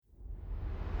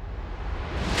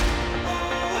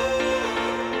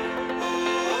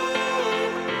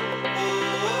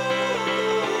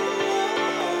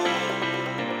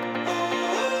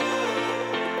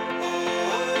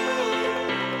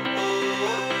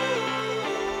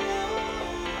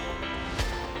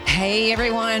Hey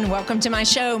everyone, welcome to my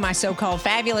show, My So-Called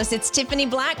Fabulous. It's Tiffany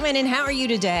Blackman, and how are you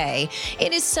today?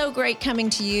 It is so great coming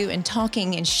to you and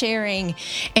talking and sharing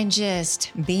and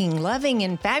just being loving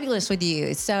and fabulous with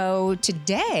you. So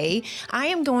today, I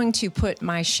am going to put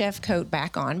my chef coat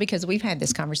back on because we've had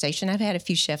this conversation. I've had a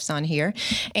few chefs on here,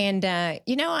 and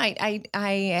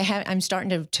I'm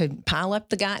starting to pile up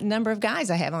the number of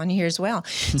guys I have on here as well.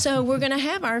 So we're going to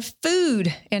have our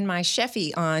food and my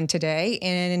chefy on today,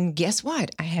 and guess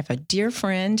what? I have a dear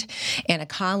friend and a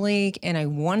colleague and a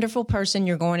wonderful person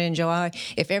you're going to enjoy.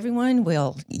 If everyone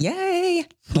will, yay,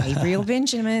 Gabriel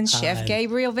Benjamin, Chef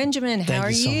Gabriel Benjamin. How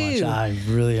are you? Thank you so much. I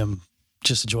really am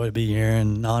just a joy to be here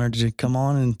and honored to come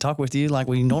on and talk with you like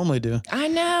we normally do. I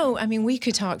know. I mean, we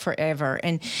could talk forever.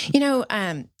 And,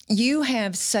 you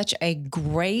have such a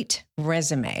great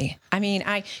resume. I mean,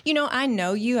 I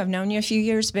know you, I've known you a few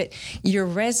years, but your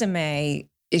resume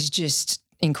is just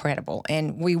incredible.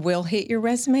 And we will hit your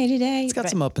resume today. It's got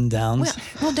some up and downs.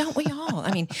 Well, don't we all?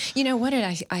 I mean, what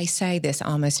did I say this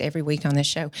almost every week on this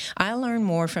show? I learn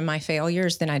more from my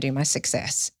failures than I do my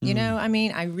success. I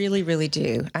mean, I really, really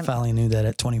do. I finally knew that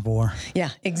at 24. Yeah,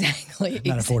 exactly.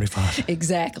 Not at 45.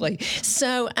 Exactly.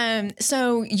 So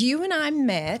you and I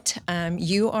met.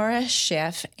 You are a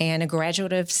chef and a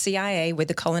graduate of CIA with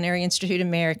the Culinary Institute of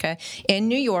America in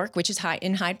New York, which is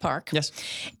in Hyde Park. Yes.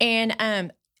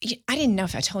 And I didn't know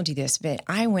if I told you this, but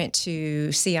I went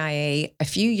to CIA a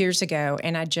few years ago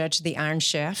and I judged the Iron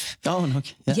Chef. Oh, no.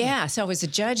 Yeah. So I was a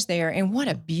judge there, and what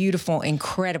a beautiful,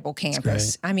 incredible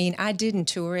campus. I mean, I didn't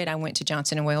tour it. I went to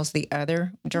Johnson & Wales the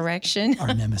other direction.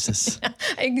 Our nemesis.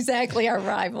 Exactly. Our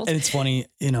rivals. And it's funny,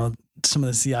 some of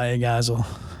the CIA guys will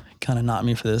kind of knock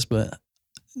me for this, but,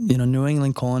 New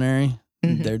England Culinary,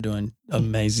 they're doing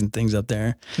amazing things up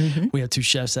there. Mm-hmm. We have two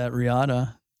chefs at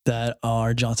Riata that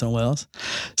are Johnson & Wales.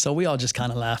 So we all just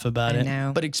kind of laugh about it.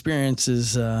 Know. But experience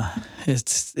is,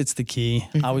 it's the key.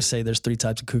 I always say there's three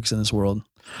types of cooks in this world.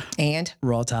 And?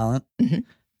 Raw talent, the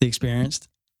experienced,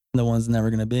 and the one's never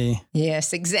going to be.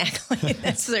 Yes, exactly.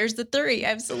 There's the three.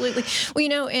 Absolutely.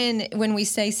 Well, and when we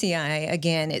say CIA,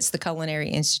 again, it's the Culinary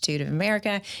Institute of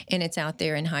America, and it's out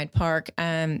there in Hyde Park.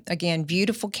 Again,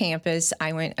 beautiful campus.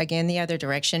 I went, again, the other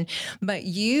direction. But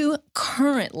you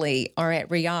currently are at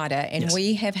Riata, and Yes.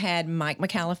 we have had Mike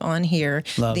McAuliffe on here,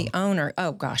 Love the him. owner.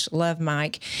 Oh, gosh, love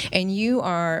Mike. And you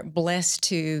are blessed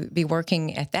to be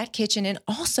working at that kitchen, and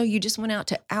also you just went out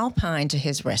to Alpine to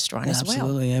his restaurant as well.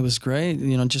 Absolutely. It was great.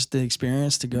 Just the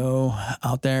experience to go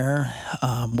out there,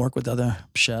 work with other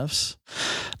chefs,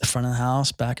 the front of the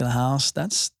house, back of the house.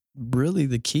 That's really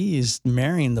the key, is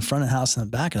marrying the front of the house and the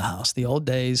back of the house. The old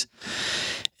days,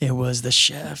 it was the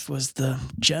chef was the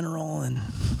general, and,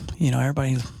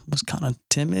 everybody was kind of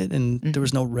timid, and there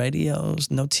was no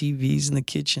radios, no TVs in the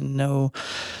kitchen,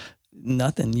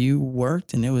 nothing. You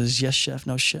worked, and it was yes chef,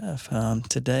 no chef.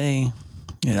 Today,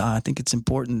 I think it's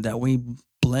important that we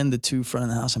blend the two, front of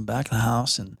the house and back of the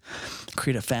house, and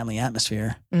create a family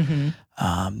atmosphere.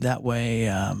 That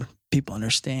way, people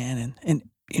understand. And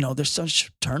there's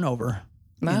such turnover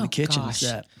in the kitchens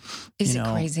that, is it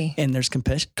crazy? And there's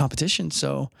competition.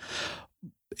 So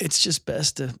it's just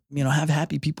best to, have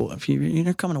happy people. If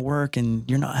you're coming to work and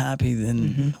you're not happy,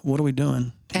 then what are we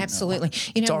doing? Absolutely.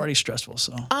 It's already stressful.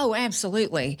 So. Oh,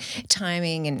 absolutely.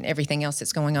 Timing and everything else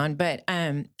that's going on. But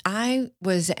I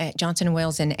was at Johnson &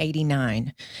 Wales in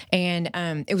 89. And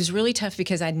it was really tough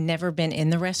because I'd never been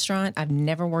in the restaurant. I've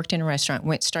never worked in a restaurant.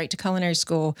 Went straight to culinary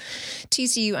school,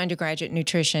 TCU undergraduate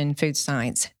nutrition, food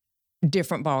science.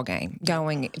 Different ball game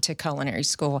going to culinary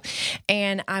school.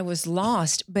 And I was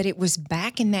lost, but it was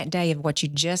back in that day of what you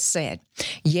just said.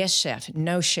 Yes, chef,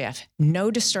 no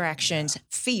distractions,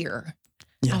 fear.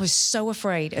 Yeah. I was so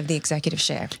afraid of the executive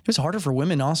chef. It was harder for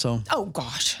women also. Oh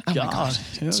gosh. Oh my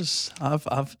gosh. It was,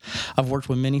 I've worked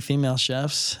with many female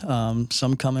chefs,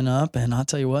 some coming up, and I'll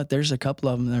tell you what, there's a couple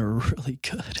of them that are really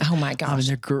good. Oh my gosh. I mean,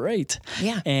 they're great.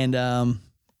 Yeah. And,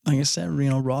 like I said,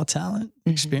 raw talent,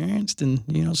 experienced, and,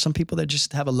 some people that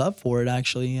just have a love for it,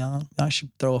 actually. I should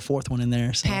throw a fourth one in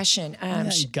there. So. Passion.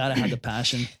 You got to have the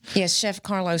passion. Yes, Chef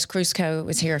Carlos Cruzco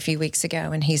was here a few weeks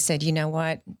ago, and he said, you know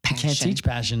what? Passion. You can't teach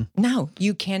passion. No,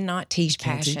 you cannot teach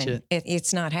passion. Teach it.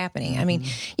 It's not happening. I mean,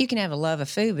 you can have a love of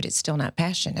food, but it's still not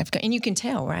passion. And you can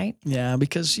tell, right? Yeah,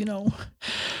 because,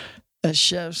 as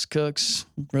chefs, cooks,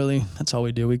 really, that's all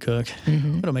we do. We cook.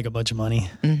 We don't make a bunch of money.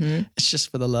 It's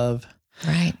just for the love.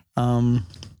 Right.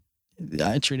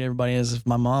 I treat everybody as if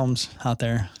my mom's out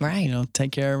there. Right.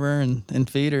 Take care of her and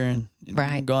feed her, and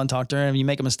right. Go and talk to her. If you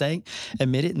make a mistake,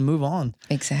 admit it and move on.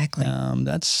 Exactly.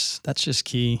 That's just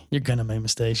key. You're gonna make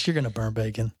mistakes. You're gonna burn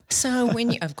bacon. So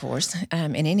when you, of course,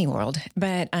 in any world,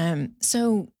 but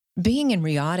so being in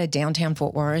Reata, downtown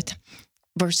Fort Worth,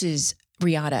 versus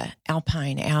Reata,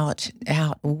 Alpine,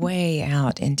 way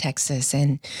out in Texas,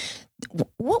 and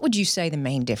what would you say the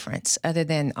main difference, other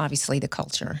than obviously the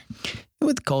culture?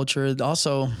 With culture,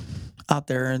 also out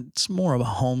there, it's more of a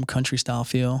home country style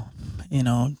feel. You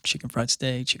know, chicken fried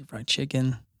steak, chicken fried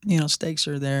chicken. You know, steaks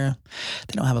are there.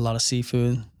 They don't have a lot of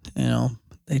seafood. You know,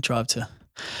 they drive to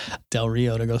Del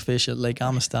Rio to go fish at Lake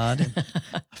Amistad.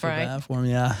 For Right. that for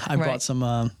me, yeah. I Right. brought some.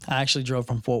 I actually drove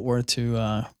from Fort Worth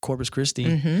to Corpus Christi,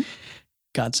 Mm-hmm.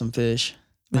 got some fish,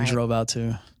 then Right. drove out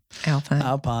to Alpine.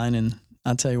 Alpine, and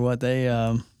I'll tell you what, they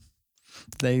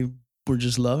were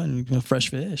just loving fresh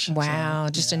fish. Wow,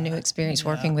 So, just a new yeah, experience yeah.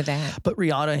 working with that. But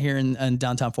Reata here in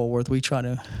downtown Fort Worth, we try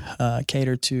to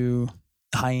cater to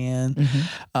high end.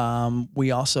 Mm-hmm.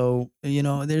 We also, you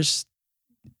know,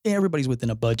 everybody's within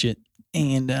a budget,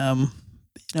 and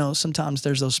you know, sometimes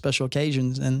there's those special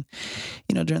occasions, and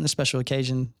you know, during the special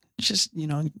occasion, just, you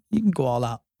know, you can go all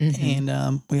out. Mm-hmm.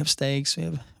 And we have steaks,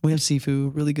 we have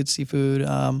seafood, really good seafood.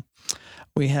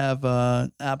 We have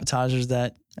appetizers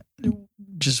that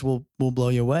just will blow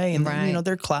you away, and Right. you know,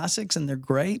 they're classics and they're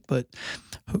great, but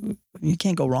you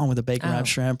can't go wrong with a bacon Oh, wrap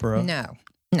shrimp or a No.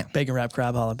 bacon wrap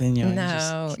crab jalapeno.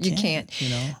 No, you can't. You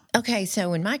know, Okay,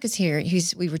 so when Mike was here,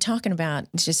 we were talking about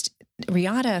just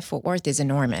Reata Fort Worth is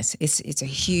enormous. It's a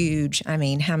huge. I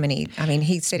mean, how many? I mean,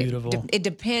 he said Beautiful. it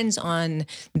depends on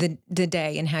the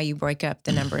day and how you break up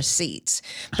the number of seats.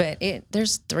 But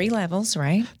there's 3 levels,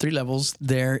 right? 3 levels.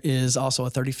 There is also a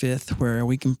 35th where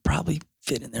we can probably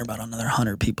fit in there about another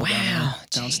 100 people Wow,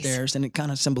 downstairs, and it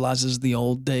kind of symbolizes the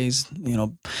old days. You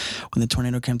know, when the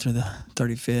tornado came through the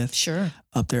 35th. Sure.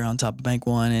 Up there on top of Bank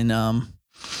One, and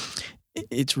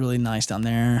it's really nice down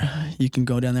there. You can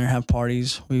go down there and have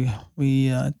parties. We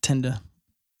tend to.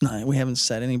 No, we haven't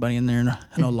set anybody in there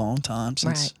in a long time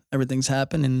since Right. everything's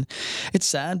happened, and it's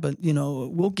sad, but you know,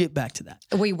 we'll get back to that.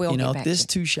 We will. You know, get back this to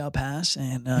too shall pass,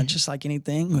 and just like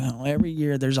anything, you know, every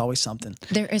year there's always something.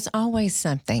 There is always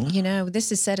something. You know, this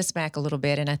has set us back a little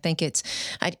bit, and I think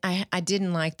I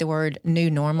didn't like the word new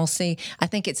normalcy. I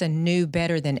think it's a new,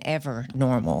 better than ever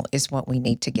normal is what we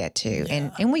need to get to,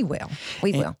 and we will.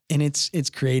 We will. And it's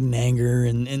creating anger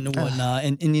and whatnot,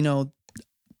 and you know,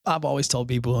 I've always told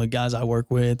people, the guys I work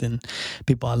with and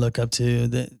people I look up to,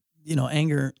 that, you know,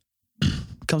 anger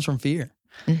comes from fear.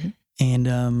 Mm-hmm. And,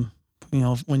 you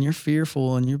know, when you're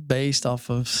fearful and you're based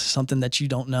off of something that you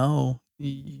don't know,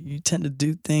 you tend to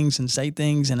do things and say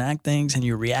things and act things, and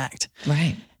you react.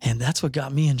 Right. And that's what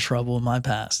got me in trouble in my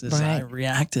past, is I Right.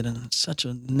 reacted in such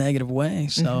a negative way.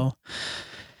 So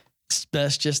it's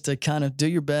best just to kind of do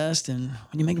your best, and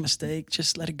when you make a mistake,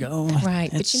 just let it go.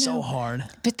 Right. But It's you know, so hard.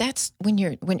 But that's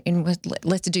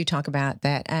let's do talk about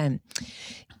that.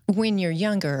 When you're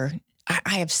younger,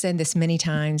 I have said this many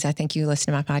times. I think you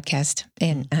listen to my podcast,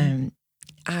 and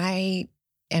I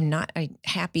am not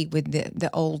happy with the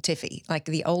old Tiffy. Like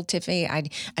the old Tiffy,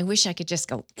 I wish I could just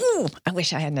go, ooh, I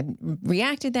wish I hadn't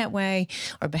reacted that way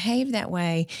or behaved that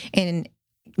way. And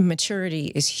maturity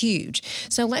is huge.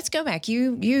 So let's go back.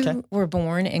 You Okay. were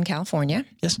born in California.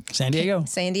 Yes, San Diego.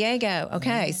 San Diego.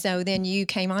 Okay. So then you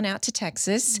came on out to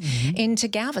Texas, into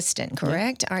Galveston,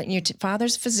 correct? All right. Your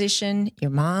father's a physician.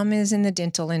 Your mom is in the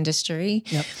dental industry.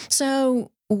 Yep.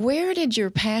 So where did your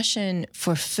passion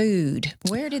for food,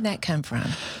 where did that come from?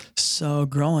 So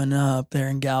growing up there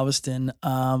in Galveston,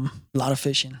 a lot of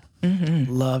fishing.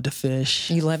 Mm-hmm. Love to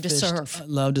fish. You love to Fished- surf. I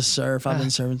love to surf. I've been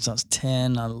surfing since I was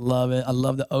 10. I love it. I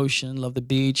love the ocean, love the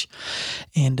beach.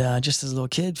 And just as a little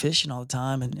kid, fishing all the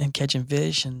time and catching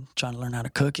fish and trying to learn how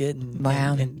to cook it and,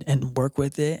 Wow. and work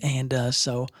with it. And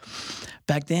so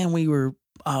back then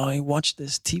I watched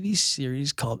this TV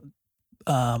series called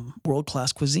World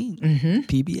Class Cuisine, Mm-hmm.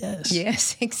 PBS.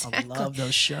 Yes, I exactly. love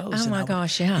those shows. Oh and my I would-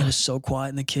 gosh, It yeah. was so quiet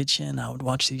in the kitchen. I would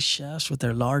watch these chefs with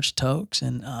their large toques,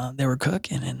 and they were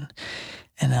cooking,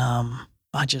 and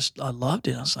I loved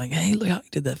it. I was like, hey, look how he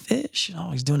did that fish.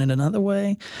 Oh, he's doing it another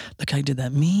way. Look how he did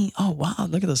that meat. Oh wow,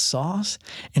 look at the sauce,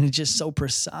 and it's just so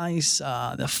precise.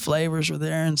 The flavors were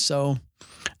there, and so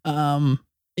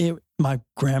my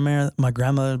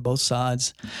grandmother, both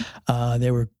sides,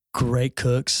 they were great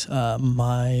cooks.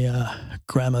 My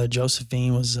grandmother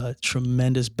Josephine was a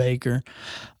tremendous baker.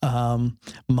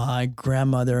 My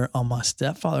grandmother on my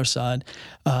stepfather's side,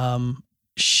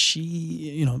 she,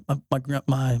 you know,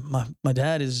 my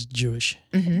dad is Jewish,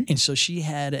 Mm-hmm. and so she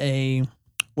had a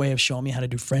way of showing me how to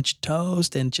do French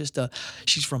toast, and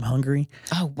she's from Hungary,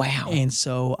 Oh, wow. and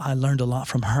so I learned a lot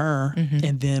from her. Mhm.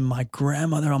 And then my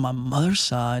grandmother on my mother's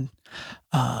side,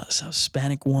 so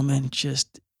Hispanic woman,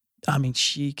 just I mean,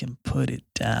 she can put it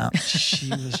down. She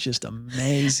was just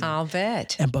amazing. I'll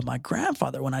bet. But my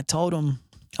grandfather, when I told him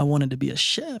I wanted to be a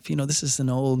chef, this is an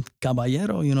old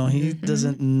caballero, he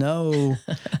doesn't know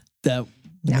that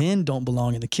men don't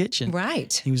belong in the kitchen.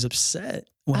 Right. He was upset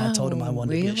when I told him I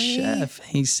wanted to be a chef.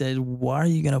 He said, "Why are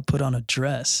you going to put on a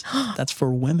dress? That's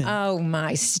for women." Oh,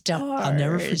 my stars. I'll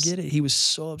never forget it. He was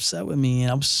so upset with me.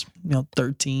 And I was,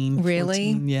 13.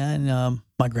 Really? 14. Yeah. And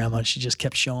my grandma, she just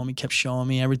kept showing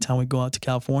me every time we go out to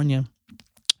California.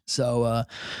 So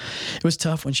it was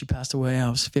tough when she passed away. I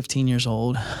was 15 years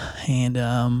old. And,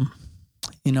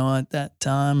 at that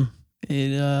time,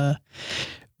 it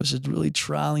was a really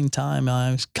trying time.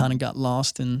 I kind of got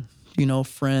lost in,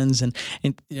 friends. And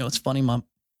it's funny.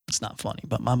 It's not funny,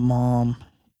 but my mom,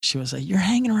 she was like, "You're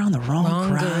hanging around the wrong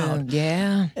crowd." Girl.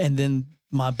 Yeah. And then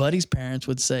my buddy's parents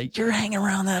would say, "You're hanging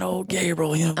around that old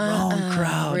Gabriel, wrong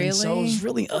crowd." Really? And so it was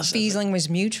really us. Feeling was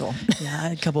mutual. Yeah, I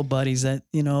had a couple of buddies that,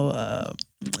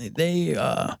 they,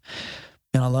 I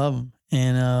love them.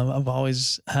 And I've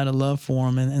always had a love for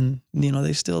them. And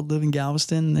they still live in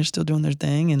Galveston. They're still doing their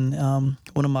thing. And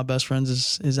one of my best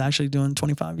friends is actually doing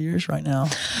 25 years right now.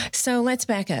 So let's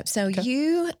back up. So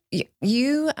Okay.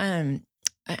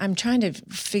 I'm trying to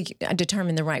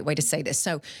determine the right way to say this.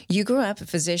 So you grew up a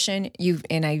physician. You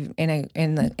in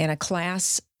a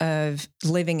class of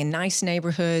living in nice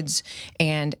neighborhoods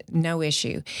and no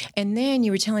issue. And then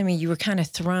you were telling me you were kind of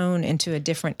thrown into a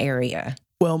different area.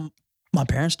 Well, my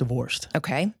parents divorced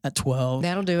Okay, at 12.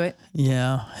 that'll do it.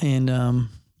 Yeah. And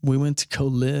we went to go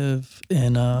live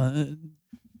in a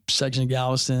section of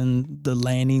Galveston, the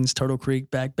Landings, Turtle Creek,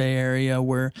 Back Bay area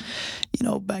where,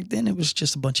 back then it was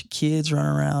just a bunch of kids running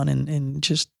around and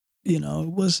just, it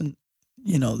wasn't,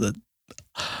 the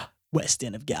west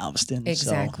end of Galveston.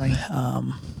 Exactly.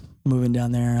 So, moving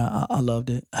down there, I loved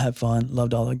it. I had fun.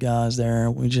 Loved all the guys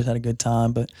there. We just had a good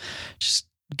time, but just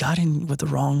got in with the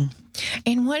wrong.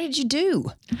 And what did you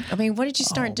do? I mean, what did you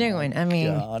start doing? I mean,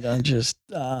 God, I just,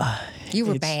 you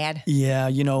were bad. Yeah.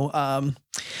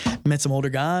 Met some older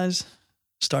guys,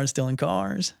 started stealing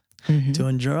cars,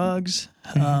 doing drugs,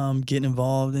 getting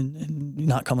involved and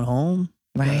not coming home.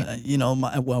 Right.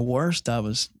 My worst, I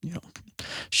was,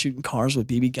 shooting cars with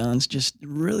BB guns, just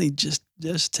really just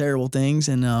terrible things.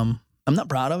 And, I'm not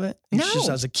proud of it. It's just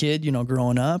as a kid,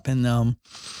 growing up and,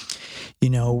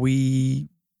 we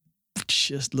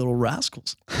just little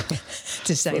rascals,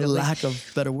 to say for the lack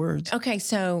of better words. Okay,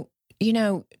 so you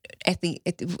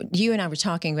and I were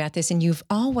talking about this, and you've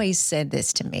always said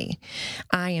this to me.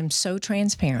 I am so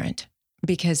transparent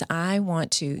because I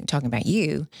want to, talking about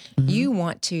you, you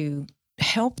want to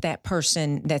help that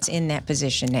person that's in that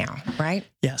position now, right?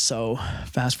 Yeah. So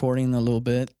fast forwarding a little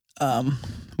bit,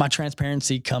 my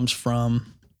transparency comes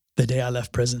from the day I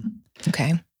left prison.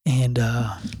 Okay. And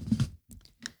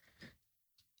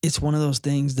it's one of those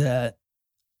things that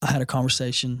I had a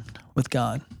conversation with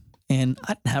God, and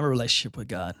I didn't have a relationship with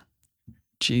God.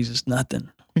 Jesus, nothing.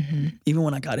 Even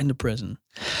when I got into prison.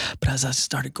 But as I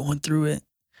started going through it,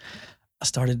 I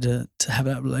started to have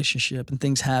that relationship, and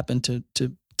things happened to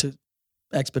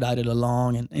expedite it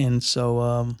along. And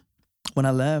so when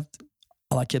I left,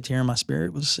 all I kept hearing in my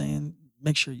spirit was saying,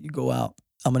 "Make sure you go out.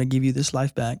 I'm going to give you this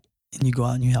life back, and you go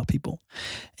out and you help people,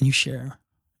 and you share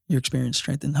your experience,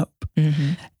 strength, and hope."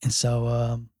 And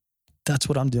so that's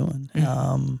what I'm doing.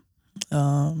 I'm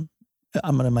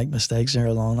going to make mistakes here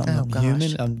along. I'm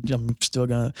human. I'm still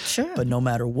going to. Sure. But no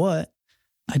matter what,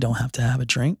 I don't have to have a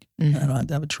drink. I don't have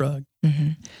to have a drug.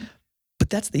 But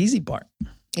that's the easy part.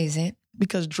 Is it?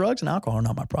 Because drugs and alcohol are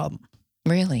not my problem.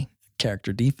 Really?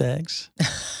 Character defects.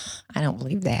 I don't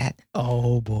believe that.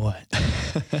 Oh, boy.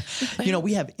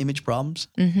 We have image problems.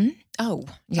 Oh,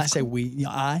 yeah. I say we.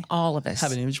 I all of us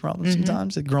have an image problem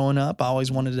sometimes. Growing up, I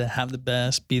always wanted to have the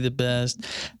best, be the best,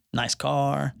 nice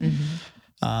car.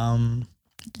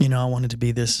 I wanted to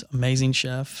be this amazing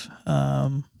chef.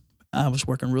 I was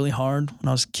working really hard when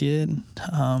I was a kid.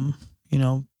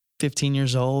 15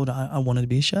 years old, I wanted to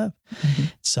be a chef.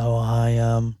 So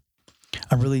I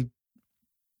really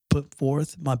put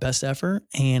forth my best effort,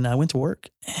 and I went to work.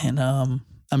 And I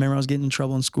remember I was getting in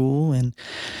trouble in school, and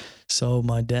so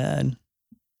my dad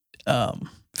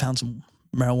found some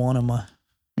marijuana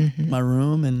in my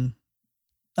room, and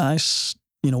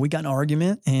we got in an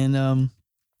argument, and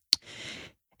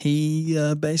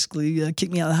he basically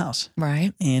kicked me out of the house.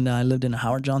 Right. And I lived in a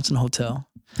Howard Johnson hotel.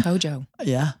 Hojo.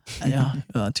 Yeah.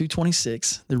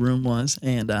 226, the room was.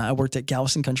 And I worked at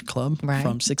Galveston Country Club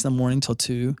from 6 in the morning till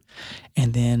 2.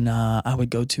 And then I would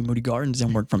go to Moody Gardens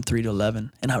and work from 3 to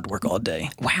 11. And I would work all day.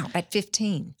 Wow. At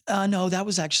 15? No, that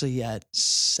was actually at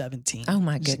 17. Oh,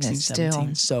 my goodness. 16,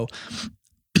 17. Still.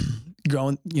 So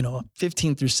growing,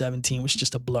 15 through 17 was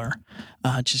just a blur,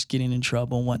 just getting in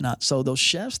trouble and whatnot. So those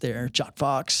chefs there, Jock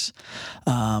Fox,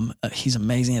 he's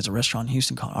amazing. He has a restaurant in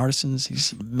Houston called Artisans.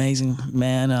 He's an amazing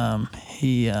man.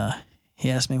 He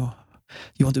asked me,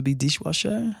 "You want to be dishwasher?"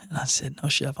 And I said, "No,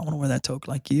 chef, I want to wear that toque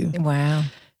like you." Wow.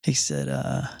 He said,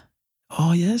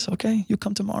 "Oh, yes, okay, you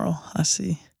come tomorrow." I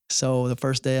see. So the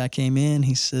first day I came in,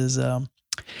 he says,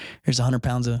 "Here's 100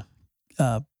 pounds of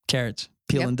carrots,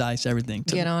 peel and dice everything."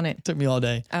 Get on it. Took me all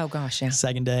day. Oh, gosh, yeah.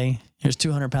 Second day, here's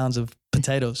 200 pounds of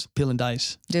potatoes, peel and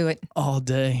dice. Do it. All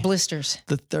day. Blisters.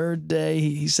 The third day,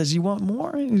 he says, "You want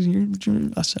more?"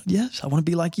 I said, "Yes, I want to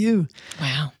be like you."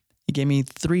 Wow. He gave me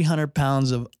 300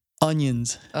 pounds of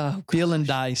onions, Oh, peel and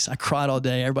dice. I cried all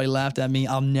day. Everybody laughed at me.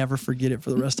 I'll never forget it for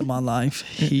the rest of my life.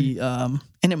 He, and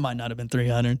it might not have been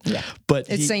 300, yeah, but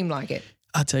it seemed like it.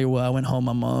 I tell you what, I went home.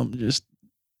 My mom just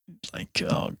like,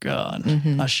 oh God,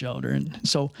 I showed her. And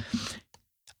so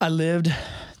I lived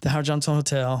at the Howard Johnson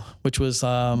Hotel, which was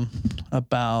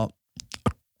about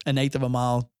an eighth of a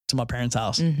mile to my parents'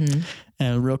 house,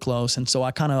 and real close. And so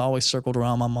I kind of always circled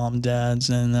around my mom and dad's,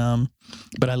 and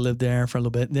but I lived there for a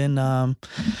little bit. Then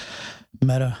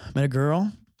met a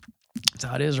girl. That's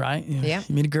how it is, right? Yeah.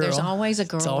 You meet a girl. There's always a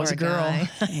girl. It's always or a girl. Guy.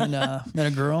 And met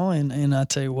a girl, and I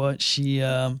tell you what, she's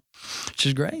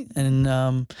great.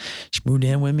 And she moved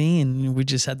in with me, and we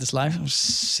just had this life. I was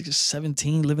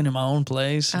 17, living in my own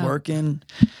place, working,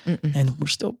 and we're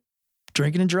still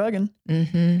drinking and drugging,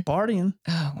 partying.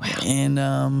 Oh, wow. And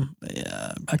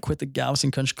I quit the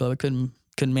Galveston Country Club. I couldn't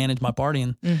manage my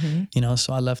partying,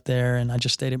 so I left there, and I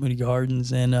just stayed at Moody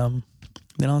Gardens. And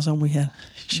then all of a sudden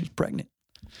she was pregnant.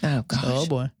 Oh, gosh. Oh,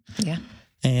 boy. Yeah.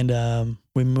 And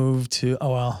we moved to,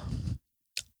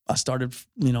 I started,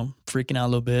 freaking out a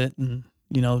little bit and,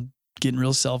 getting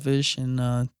real selfish,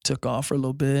 and took off for a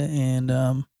little bit. And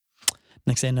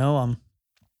next thing I know,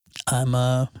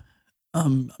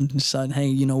 I'm deciding, hey,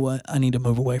 you know what? I need to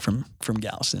move away from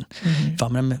Galveston. If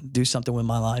I'm going to do something with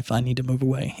my life, I need to move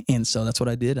away. And so that's what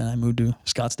I did. And I moved to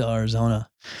Scottsdale, Arizona.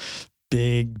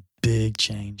 Big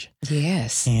change.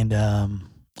 Yes. And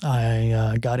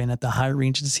I got in at the Hyatt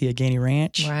Regency at Gainey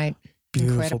Ranch. Right.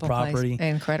 Beautiful property.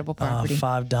 Incredible property.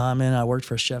 5 Diamond. I worked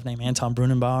for a chef named Anton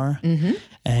Brunenbauer,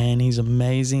 and he's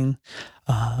amazing.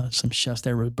 Some chefs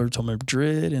there, Roberto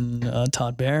Madrid and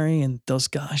Todd Barry, and those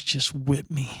guys just whipped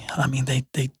me. I mean,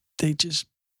 they just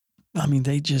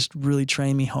really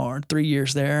trained me hard. 3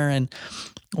 years there, and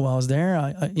while I was there,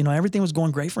 I everything was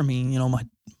going great for me.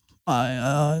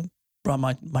 I brought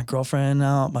my girlfriend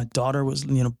out. My daughter was,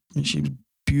 she was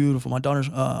beautiful. My daughter's,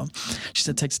 she's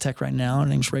at Texas Tech right now. Her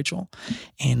name's Rachel.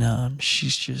 And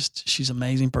she's an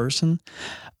amazing person,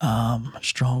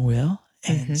 strong will.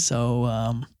 And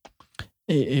so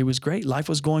it was great. Life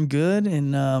was going good.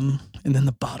 And then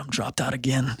the bottom dropped out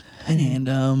again.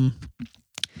 And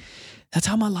that's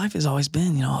how my life has always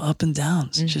been, up and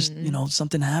downs. Just,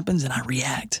 something happens and I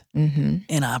react.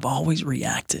 And I've always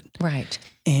reacted. Right.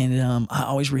 And I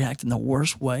always react in the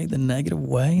worst way, the negative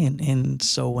way. And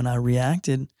so when I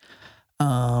reacted,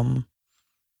 I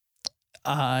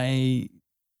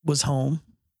was home.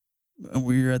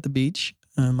 We were at the beach.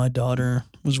 My daughter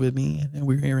was with me, and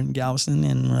we were here in Galveston.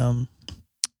 And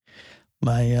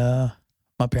my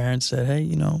parents said, hey,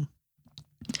 we're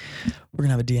going to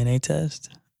have a DNA test.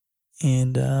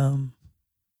 And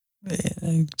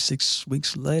 6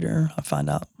 weeks later, I find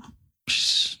out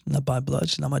she's not by blood.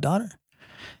 She's not my daughter.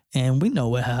 And we know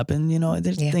what happened.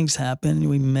 There's things happen.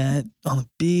 We met on the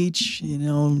beach.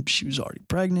 She was already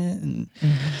pregnant. And,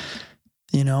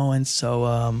 and so.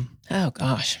 Oh,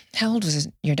 gosh. How old was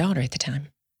your daughter at the time?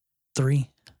 3.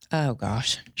 Oh,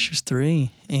 gosh. She was 3.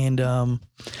 And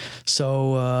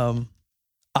so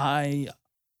I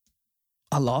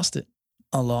lost it.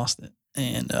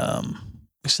 And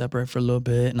we separated for a little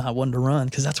bit, and I wanted to run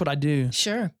because that's what I do.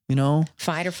 Sure.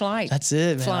 Fight or flight. That's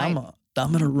it, man. Flight.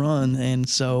 I'm gonna run. And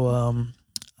so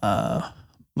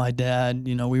my dad,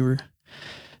 we were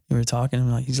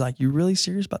talking. He's like, "You really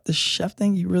serious about this chef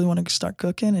thing? You really want to start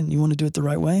cooking, and you want to do it the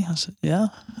right way?" I said, "Yeah.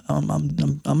 I'm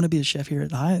gonna be a chef here at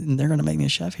the Hyatt, and they're gonna make me a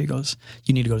chef." He goes,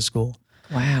 "You need to go to school."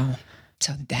 Wow.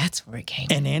 So that's where it came.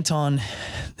 And Anton,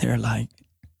 they're like,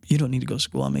 you don't need to go to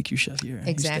school. I'll make you chef here.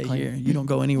 Exactly. You stay here. You don't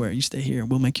go anywhere. You stay here.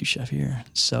 We'll make you chef here.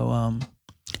 So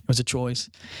it was a choice.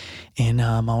 And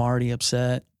I'm already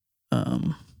upset.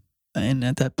 And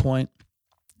at that point,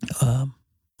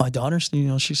 my daughter,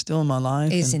 she's still in my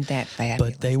life. Isn't that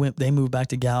fabulous? But they moved back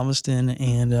to Galveston,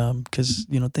 and because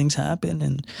things happen.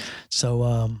 And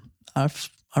so I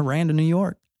ran to New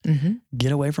York.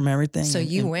 get away from everything. So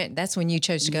you went, that's when you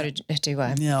chose to go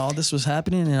to yeah, all this was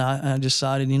happening, and I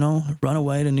decided, run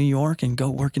away to New York and go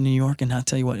work in New York. And I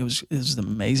tell you what, it was an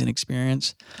amazing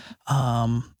experience.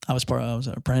 I was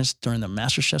an apprentice during the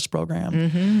Master Chefs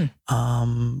program,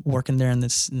 working there in the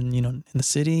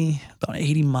city, about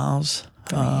 80 miles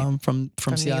from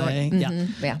CIA.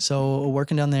 Yeah. So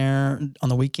working down there on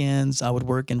the weekends, I would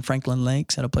work in Franklin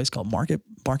Lakes at a place called Market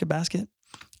Basket.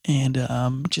 And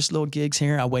just little gigs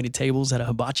here. I waited tables at a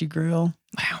hibachi grill.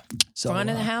 Wow. So,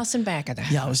 front of the house and back of the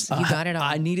house. Yeah, you got it all.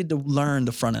 I needed to learn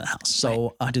the front of the house.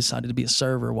 So I decided to be a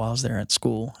server while I was there at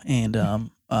school. And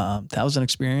that was an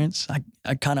experience.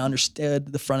 I kind of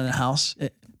understood the front of the house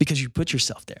because you put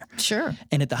yourself there. Sure.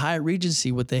 And at the Hyatt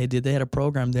Regency, what they did, they had a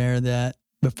program there that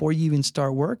before you even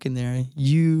start working there,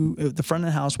 the front of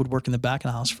the house would work in the back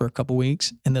of the house for a couple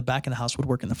weeks, and the back of the house would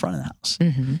work in the front of the house.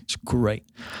 It's great.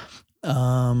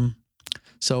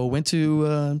 So went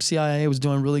to CIA, was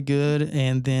doing really good.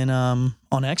 And then on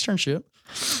an externship,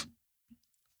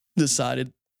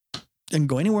 decided I can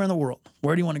go anywhere in the world.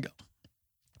 Where do you want to go?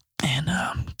 And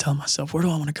tell myself, where do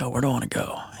I want to go? Where do I want to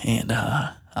go? And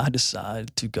I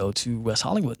decided to go to West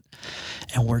Hollywood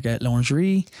and work at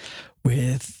L'Orangerie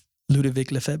with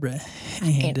Ludovic Lefebvre.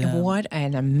 And what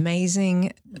an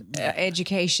amazing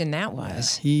education that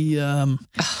was. He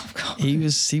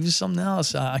was something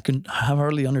else. I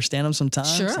hardly understand him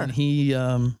sometimes. Sure. And he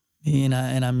and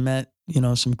I met,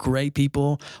 some great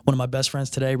people. One of my best friends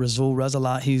today, Razul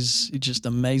Rezalat, he's just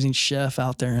an amazing chef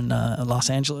out there in Los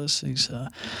Angeles. He's an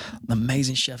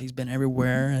amazing chef. He's been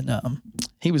everywhere. And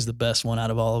he was the best one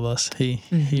out of all of us. He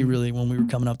really, when we were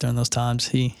coming up there in those times,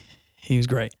 he was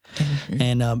great.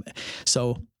 And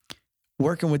so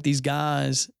working with these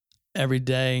guys every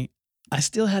day, I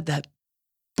still had that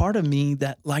part of me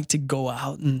that liked to go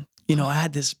out and, I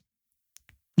had this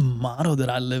motto that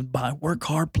I lived by: work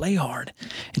hard, play hard.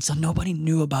 And so nobody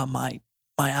knew about my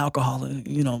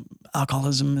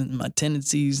alcoholism and my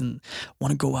tendencies and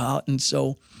want to go out. And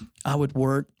so I would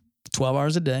work 12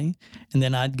 hours a day, and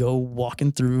then I'd go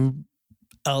walking through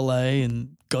LA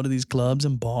and go to these clubs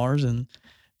and bars. And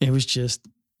it was just,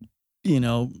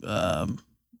 that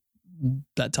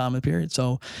time of period.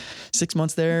 So 6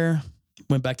 months there,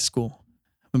 went back to school,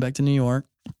 went back to New York.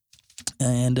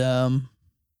 And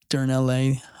during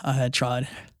LA, I had tried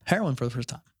heroin for the first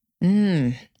time.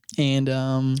 And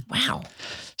wow,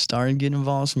 started getting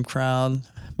involved in some crowd,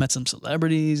 met some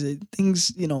celebrities,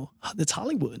 things, it's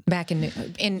Hollywood. Back in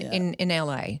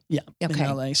LA. Yeah. Okay.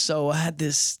 In LA. So I had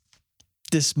this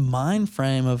mind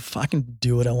frame of, I can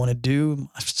do what I want to do.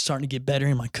 I'm starting to get better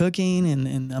in my cooking,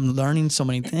 and I'm learning so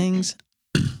many things.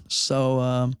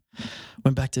 So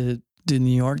went back to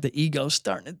New York. The ego's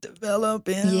starting to develop,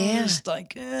 and it's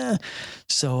like,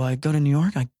 So I go to New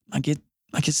York. I get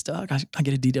stuck. I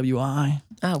get a DWI.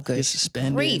 Oh, good. I get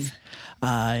suspended. Grief.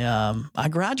 I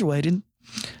graduated,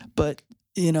 but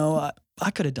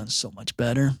I could have done so much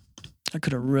better. I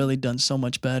could have really done so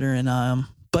much better. And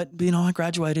but I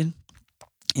graduated.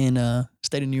 And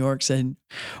state of New York said,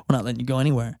 we're not letting you go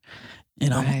anywhere.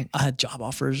 And I had job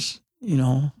offers,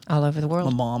 all over the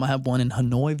world. My mom, I have one in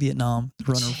Hanoi, Vietnam,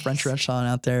 running a French restaurant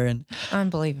out there. And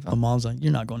unbelievable. My mom's like,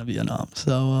 you're not going to Vietnam.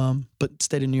 So, but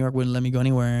state of New York wouldn't let me go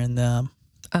anywhere. And oh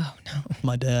no,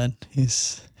 my dad,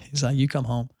 he's like, you come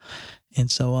home. And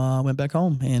so I went back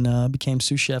home and became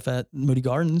sous chef at Moody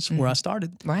Gardens, where I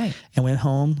started. Right. And went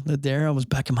home, lived there. I was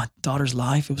back in my daughter's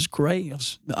life. It was great. I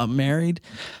was married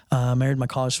my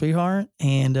college sweetheart.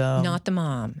 And not the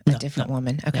mom, a different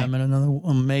woman. Okay. I met another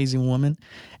amazing woman.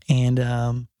 And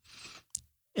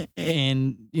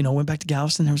went back to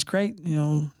Galveston. It was great,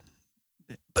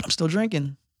 but I'm still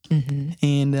drinking.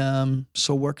 And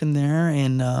so working there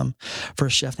and for a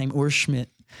chef named Urs Schmidt.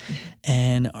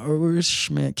 And Urs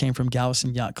Schmidt came from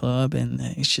Galveston Yacht Club, and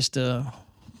he's just a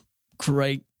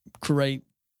great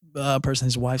person.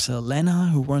 His wife's Elena,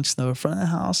 who works the front of the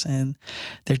house, and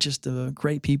they're just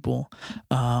great people.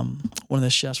 One of the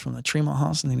chefs from the Tremont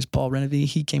House, his name is Paul Renevy.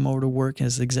 He came over to work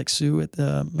as exec sous at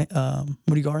the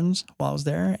Moody Gardens while I was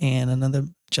there, and another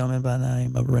gentleman by the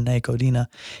name of Rene Codina.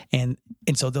 And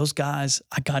so those guys,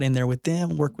 I got in there with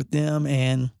them, worked with them,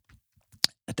 and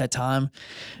at that time,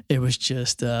 it was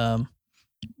just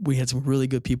we had some really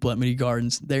good people at Moody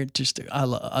Gardens. They're just I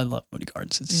love Moody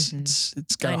Gardens.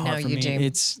 It's got a heart for me.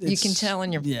 It's you can tell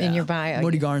in your bio.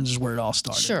 Moody Gardens is where it all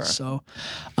started. Sure. So,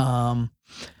 I'm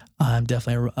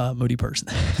definitely a Moody person.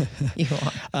 You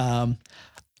are.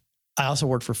 I also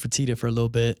worked for Fertitta for a little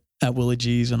bit at Willie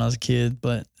G's when I was a kid,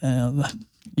 but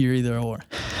You're either or.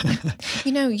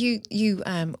 You know, you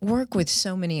work with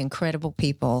so many incredible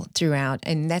people throughout,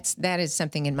 and that is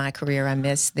something in my career I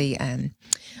miss.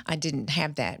 I didn't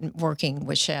have that working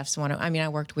with chefs. I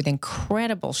worked with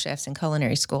incredible chefs in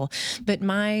culinary school, but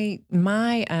my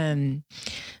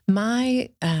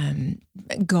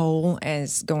goal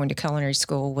as going to culinary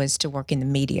school was to work in the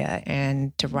media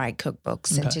and to write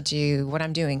cookbooks and to do what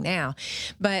I'm doing now.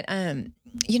 But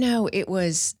you know, it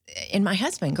was, and my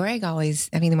husband, Greg, always,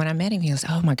 when I met him, he goes,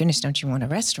 "Oh my goodness, don't you want a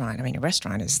restaurant? A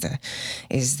restaurant is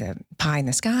the pie in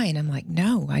the sky." And I'm like,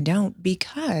 "No, I don't,"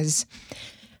 because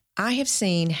I have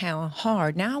seen how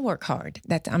hard, now I work hard.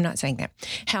 I'm not saying that,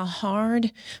 how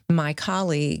hard my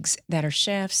colleagues that are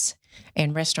chefs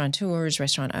and restaurateurs,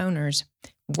 restaurant owners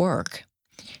work.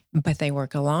 But they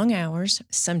work long hours.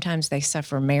 Sometimes they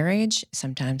suffer marriage.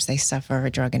 Sometimes they suffer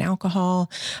drug and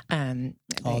alcohol.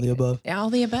 All the above. All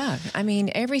the above.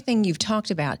 Everything you've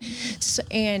talked about. So,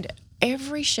 and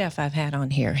every chef I've had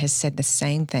on here has said the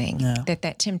same thing,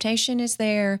 that temptation is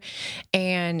there.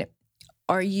 And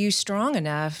are you strong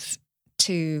enough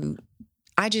to...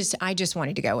 I just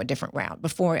wanted to go a different route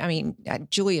before.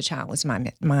 Julia Child was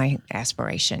my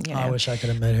aspiration. You know? I wish I could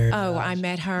have met her. Oh, I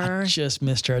met her. I just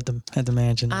missed her at the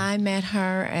mansion. I met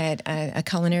her at a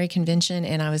culinary convention,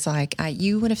 and I was like,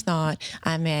 you would have thought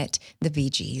I met the Bee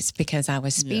Gees, because I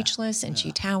was speechless, and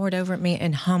she towered over at me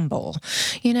and humble.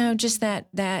 You know, just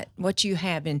that what you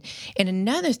have. And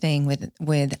another thing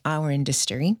with our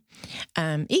industry,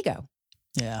 ego.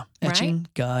 Yeah. Etching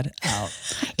God out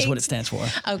is what it stands for.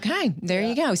 Okay. There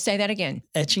you go. Say that again.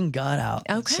 Etching God out.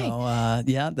 Okay. So,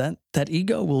 that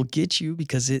ego will get you,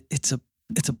 because it's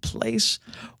a place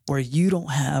where you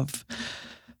don't have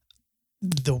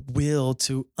the will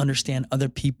to understand other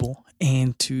people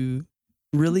and to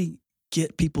really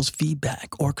get people's feedback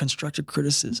or constructive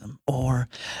criticism or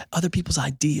other people's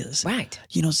ideas. Right.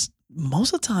 You know,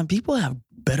 most of the time people have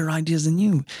better ideas than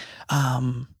you.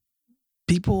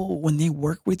 People, when they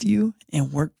work with you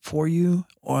and work for you,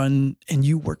 and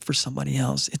you work for somebody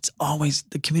else, it's always,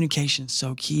 the communication is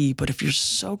so key. But if you're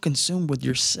so consumed with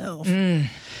yourself,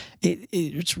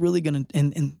 it's really going to,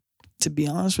 and to be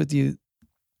honest with you,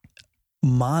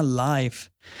 my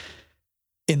life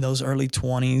in those early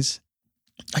 20s,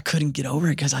 I couldn't get over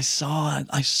it, because I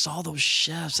saw those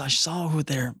chefs. I saw what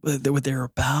they're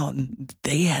about, and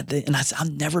they had and I said, I'll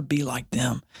never be like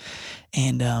them.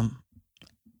 And,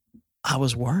 I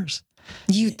was worse.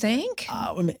 You think?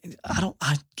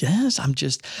 I guess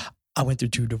I went through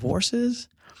 2 divorces,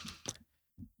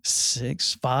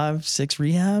 6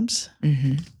 rehabs,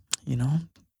 you know,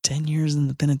 10 years in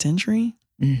the penitentiary.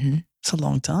 Mm-hmm. It's a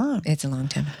long time. It's a long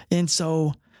time. And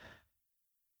so,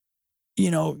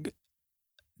 you know,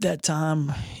 that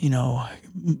time, you know,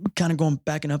 kind of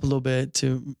backing up a little bit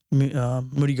to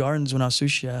Moody Gardens when I was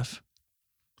sous chef,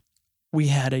 we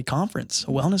had a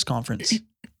wellness conference.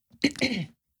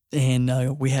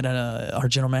 And we had our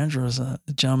general manager was a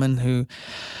gentleman who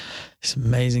is an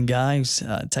amazing guy who's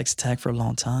Texas Tech for a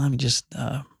long time. He just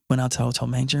went out to hotel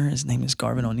manager. His name is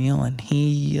Garvin O'Neill, and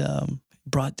he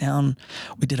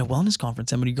we did a wellness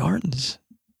conference at Moody Gardens.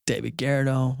 David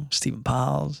Garrido, Stephen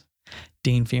Piles,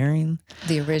 Dean Fearing.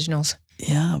 The originals.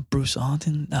 Yeah, Bruce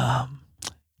Alden,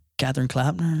 Catherine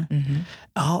Clapner.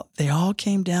 Mm-hmm. They all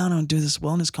came down and do this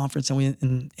wellness conference,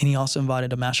 and he also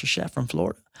invited a master chef from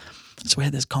Florida. So we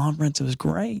had this conference. It was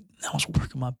great. I was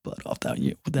working my butt off that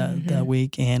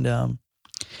week, and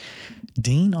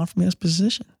Dean offered me this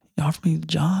position. He offered me the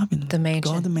job and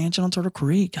go to the mansion on Turtle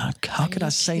Creek. How could I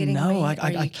say no?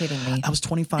 Are you kidding me? I was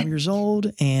 25 years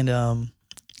old, and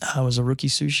I was a rookie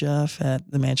sous chef at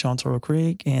the mansion on Turtle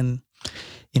Creek, and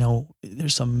you know,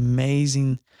 there's some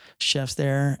amazing chefs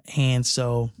there. And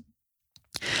so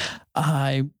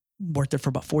I worked there for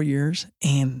about 4 years,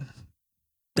 and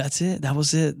that's it. That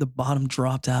was it. The bottom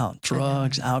dropped out.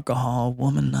 Drugs, alcohol,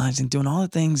 womanizing, doing all the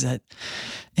things that,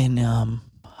 and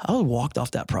I walked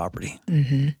off that property.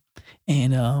 Mm-hmm.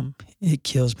 And it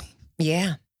kills me.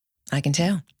 Yeah, I can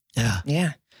tell. Yeah.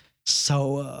 Yeah.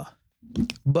 So,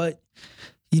 but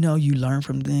you know, you learn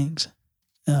from things.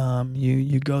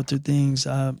 You go through things.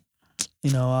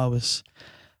 You know,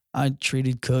 I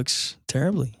treated cooks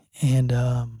terribly, and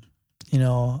you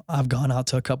know, I've gone out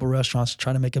to a couple restaurants to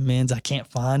try to make amends. I can't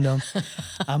find them.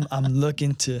 I'm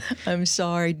looking to. I'm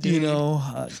sorry, dude. You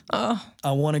know,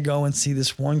 I want to go and see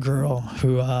this one girl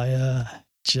who I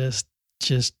just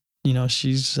you know,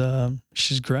 she's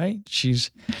great.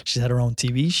 She's had her own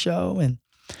TV show, and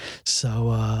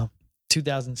so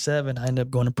 2007, I ended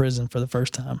up going to prison for the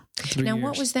first time. For 3 years.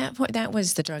 What was that for? That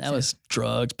was the drugs. That was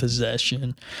drugs,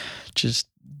 possession, just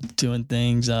doing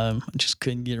things. I just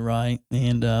couldn't get right,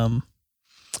 and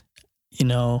you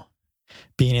know,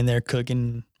 being in there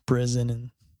cooking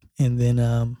prison and then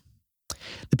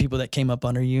the people that came up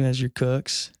under you as your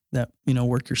cooks that, you know,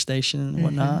 work your station and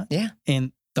whatnot. Yeah.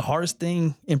 And the hardest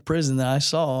thing in prison that I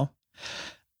saw,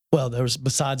 well, there was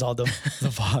besides all the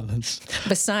violence.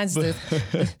 Besides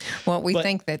what we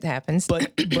think that happens.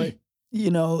 But you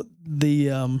know,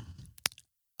 I'll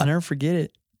never forget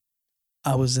it.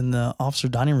 I was in the officer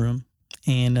dining room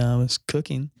and I was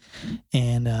cooking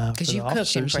and because you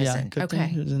cooked in prison.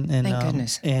 Okay. And, thank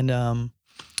goodness. And I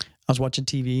was watching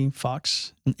TV,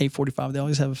 Fox, and 8:45. They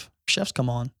always have chefs come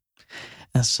on.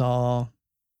 And I saw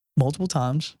multiple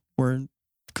times where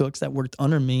cooks that worked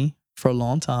under me for a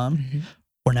long time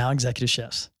were now executive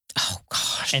chefs. Oh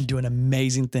gosh. And doing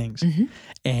amazing things.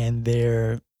 And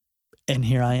here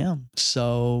I am.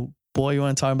 So boy, you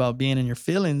want to talk about being in your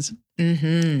feelings.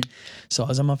 So I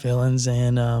was in my feelings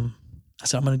and I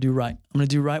said, I'm going to do right. I'm going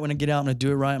to do right when I get out. I'm going to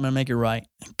do it right. I'm going to make it right.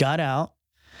 Got out.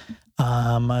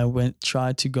 I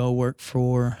tried to go work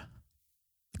for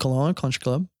Colonial Country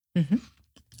Club.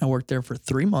 I worked there for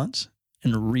 3 months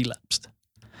and relapsed.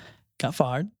 Got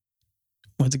fired.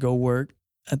 Went to go work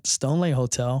at the Stone Lake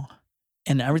Hotel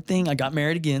and everything. I got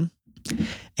married again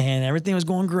and everything was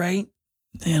going great.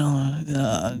 You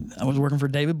know, I was working for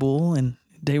David Bull and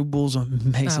David Bull's an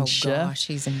amazing chef. Gosh,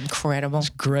 he's incredible. He's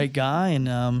a great guy.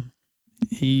 And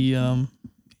he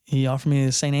offered me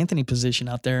the St. Anthony position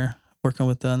out there working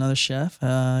with another chef,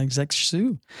 Exec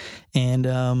Sue. And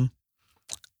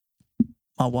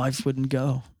my wife wouldn't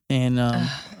go. And I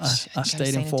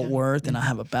stayed in Fort Worth and I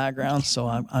have a background. So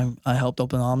I helped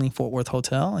open Omni Fort Worth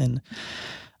Hotel. And,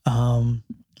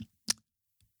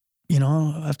 you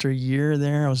know, after a year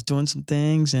there, I was doing some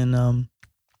things and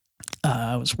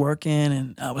I was working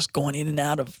and I was going in and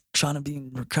out of trying to be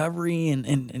in recovery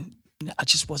and I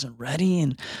just wasn't ready.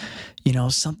 And, you know,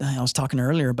 something I was talking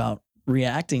earlier about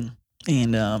reacting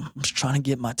and I was trying to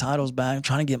get my titles back,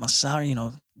 trying to get my salary, you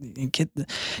know, and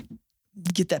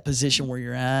get that position where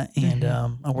you're at. And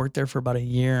I worked there for about a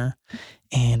year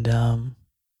and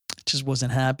just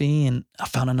wasn't happy. And I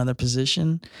found another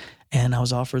position and I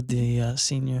was offered the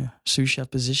senior sous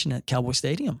chef position at Cowboy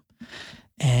Stadium.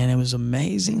 And it was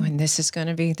amazing. And this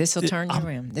will turn you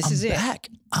around.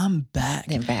 I'm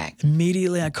back. I'm back.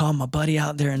 Immediately I called my buddy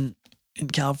out there in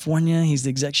California. He's the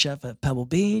exec chef at Pebble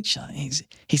Beach.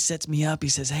 He sets me up. He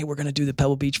says, hey, we're going to do the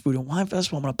Pebble Beach Food and Wine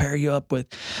Festival. I'm going to pair you up with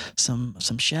some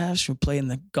chefs who play in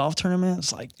the golf tournament.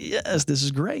 It's like, yes, this is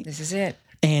great. This is it.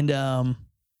 And I'll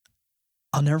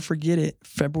never forget it.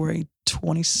 February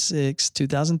 26,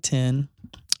 2010.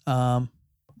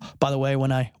 By the way,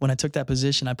 when I took that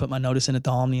position, I put my notice in at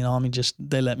the Omni, and Omni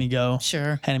they let me go.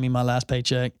 Sure. Handed me my last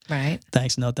paycheck. Right.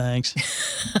 Thanks, no thanks.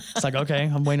 It's like, okay,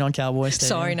 I'm waiting on Cowboy Stadium.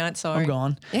 Sorry, not sorry. I'm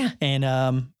gone. Yeah. And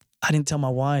I didn't tell my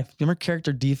wife. Remember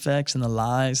character defects and the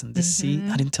lies and deceit?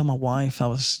 I didn't tell my wife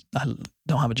I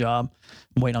don't have a job.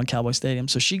 I'm waiting on Cowboy Stadium.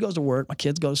 So she goes to work. My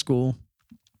kids go to school.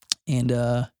 And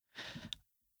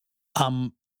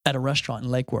I'm at a restaurant in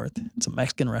Lake Worth. It's a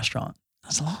Mexican restaurant.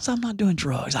 As long as I'm not doing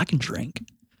drugs, I can drink.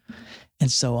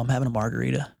 And so I'm having a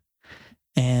margarita.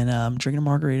 And I'm drinking a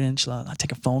margarita, and I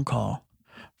take a phone call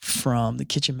from the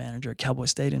kitchen manager at Cowboy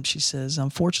Stadium. She says,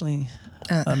 unfortunately,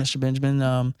 Mr.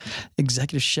 Benjamin,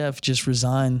 executive chef just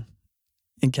resigned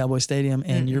in Cowboy Stadium,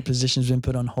 and your position's been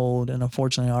put on hold. And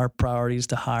unfortunately, our priority is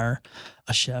to hire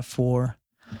a chef for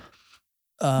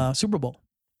Super Bowl.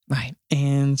 Right.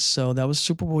 And so that was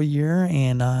Super Bowl year,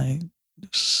 and I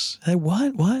said,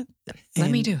 what?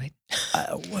 Let me do it.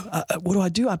 What do I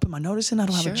do? I put my notice in. I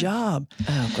don't have a job.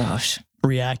 Oh, gosh.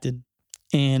 Reacted.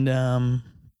 And I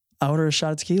ordered a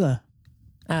shot of tequila.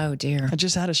 Oh, dear. I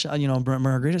just had a shot,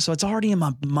 margarita. So it's already in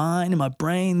my mind and my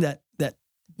brain that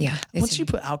yeah. Once you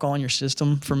put alcohol in your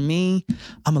system, for me,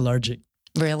 I'm allergic.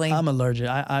 Really? I'm allergic.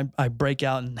 I break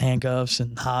out in handcuffs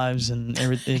and hives and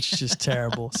everything. It's just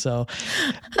terrible. So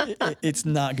it's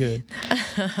not good.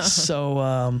 So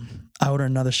I ordered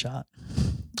another shot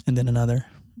and then another.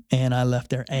 And I left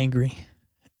there angry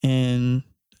and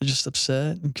just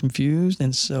upset and confused.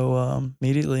 And so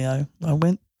immediately I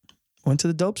went to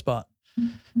the dope spot.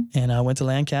 And I went to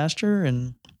Lancaster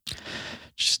and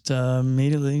just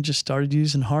immediately just started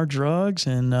using hard drugs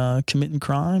and committing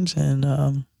crimes.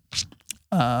 And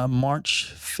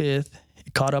March 5th,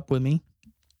 it caught up with me.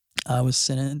 I was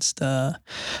sentenced. I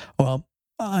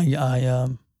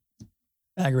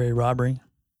aggravated robbery,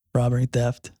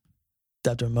 theft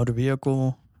of a motor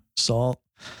vehicle, assault.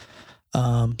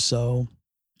 So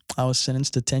I was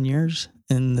sentenced to 10 years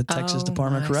in the Texas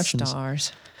Department of Corrections.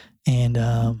 Stars. And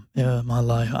my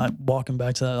life. Walking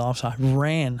back to that office, I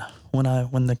ran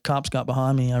when the cops got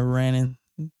behind me. I ran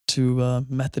to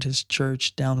Methodist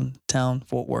Church downtown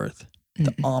Fort Worth.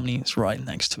 The Omni is right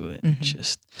next to it.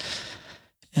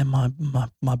 And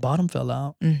my bottom fell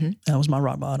out. That was my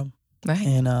rock bottom. Right.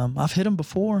 And I've hit them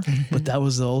before, but that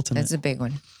was the ultimate. That's a big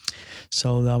one.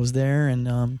 So I was there,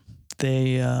 and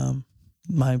they,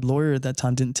 my lawyer at that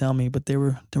time didn't tell me, but they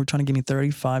were trying to give me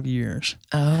 35 years.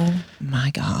 Oh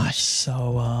my gosh.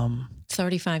 So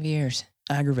 35 years.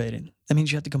 Aggravated. That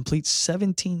means you have to complete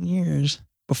 17 years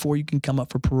before you can come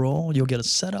up for parole. You'll get a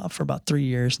set off for about 3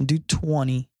 years and do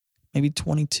 20, maybe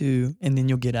 22, and then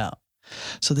you'll get out.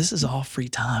 So this is all free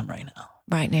time right now.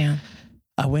 Right now.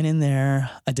 I went in there.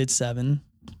 I did 7.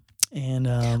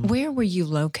 And where were you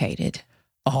located?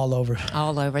 All over.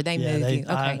 All over. They moved you.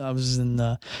 Okay. I was on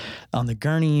the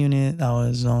Gurney unit. I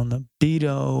was on the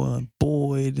Beto,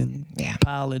 Boyd, and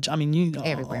College. I mean,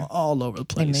 everywhere, all over the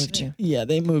place. They moved you. Yeah,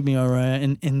 they moved me all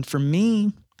right. And for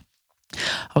me,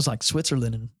 I was like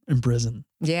Switzerland in prison.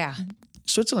 Yeah.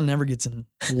 Switzerland never gets in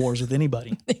wars with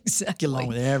anybody. Exactly. Get along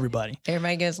with everybody.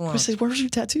 Everybody gets along. I says, "Where's your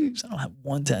tattoos?" I don't have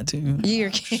one tattoo.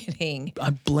 You're kidding. I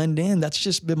blend in. That's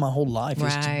just been my whole life.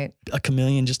 Right. A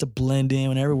chameleon, just to blend in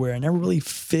and everywhere. I never really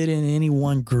fit in any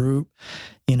one group.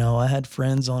 I had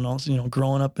friends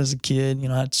growing up as a kid.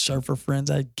 I had surfer friends.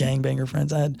 I had gangbanger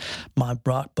friends. I had my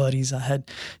rock buddies. I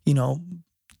had,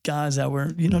 guys that were,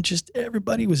 just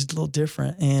everybody was a little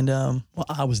different. And,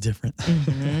 I was different.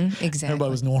 Exactly. Everybody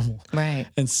was normal. Right.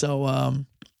 And so,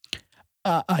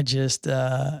 I just,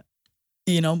 my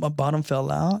bottom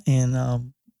fell out and,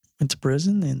 went to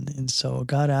prison. And so I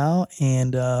got out,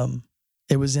 and,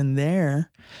 it was in there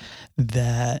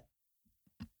that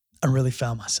I really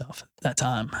found myself at that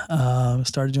time.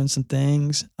 Started doing some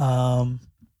things. I'll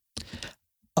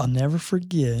never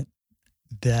forget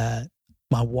that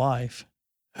my wife,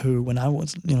 who, when I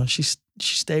was, she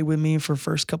stayed with me for the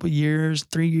first couple of years,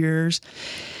 3 years.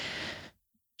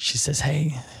 She says,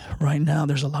 "Hey, right now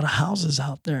there's a lot of houses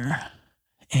out there,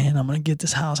 and I'm going to get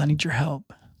this house. I need your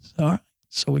help." So, all right.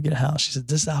 So we get a house. She said,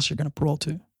 "This house you're going to parole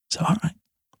to." So, all right.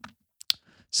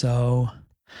 So,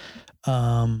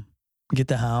 get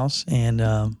the house, and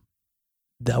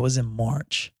that was in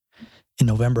March. In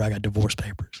November, I got divorce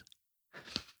papers.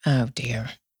 Oh dear.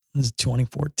 It was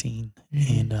 2014,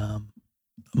 and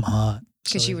I'm hot.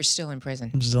 Because you were still in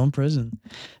prison. I'm still in prison.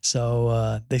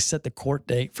 So they set the court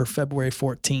date for February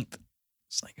 14th.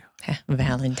 It's like,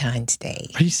 Valentine's Day.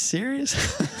 Are you serious?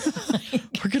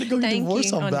 We're going to go get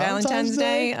divorced on Valentine's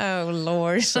Day? Oh,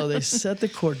 Lord. So they set the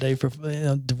court date for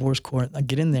divorce court. I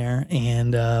get in there,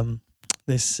 and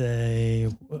they say,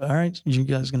 "All right, you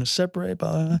guys are going to separate.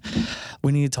 But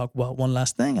we need to talk about one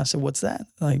last thing." I said, "What's that?"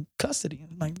 Like, custody.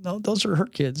 I'm like, "No, those are her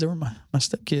kids. They were my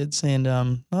stepkids." And,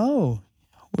 "Oh,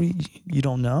 you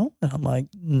don't know?" And I'm like,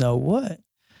 "No, what?"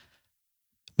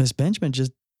 Miss Benjamin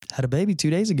just had a baby 2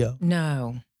 days ago.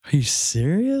 No. Are you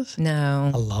serious?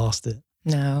 No. I lost it.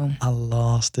 No. I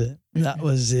lost it. That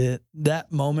was it.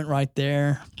 That moment right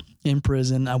there in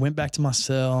prison. I went back to my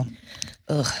cell.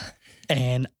 Ugh.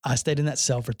 And I stayed in that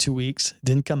cell for 2 weeks.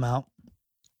 Didn't come out.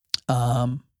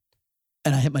 And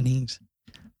I hit my knees,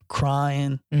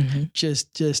 crying,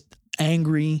 just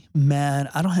angry, mad.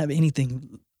 I don't have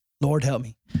anything. Lord help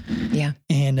me. Yeah.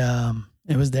 And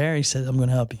it was there. He said, "I'm going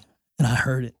to help you." And I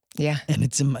heard it. Yeah. And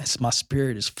it's in my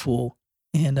spirit is full.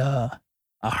 And I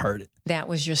heard it. That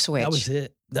was your switch. That was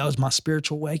it. That was my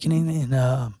spiritual awakening.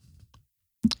 And,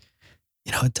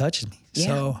 it touches me. Yeah.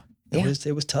 So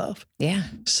it was tough. Yeah.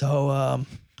 So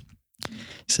he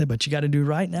said, "But you got to do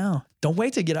right now. Don't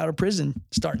wait to get out of prison.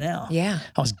 Start now." Yeah.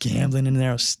 I was gambling in there.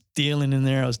 I was stealing in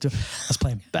there. I was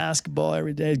playing basketball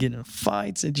every day, getting in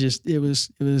fights. It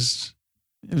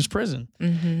was prison.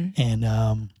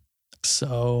 And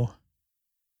so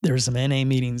there were some NA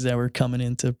meetings that were coming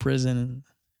into prison,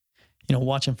 and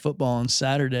watching football on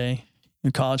Saturday,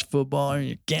 your college football, and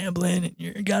you're gambling, and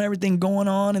you got everything going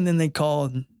on, and then they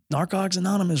called Narcotics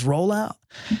Anonymous rollout,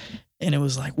 and it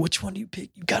was like, which one do you pick?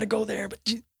 You got to go there, but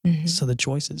so the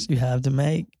choices you have to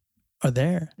make are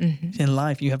there in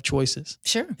life. You have choices,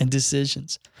 sure, and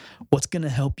decisions. What's going to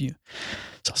help you?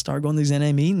 So I started going to these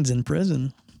NA meetings in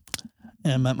prison,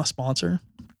 and I met my sponsor,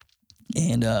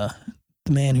 and the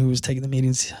man who was taking the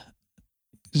meetings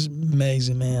was an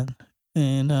amazing man,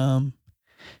 and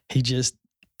he just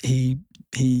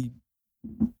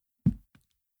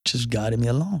guided me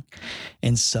along.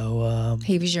 And so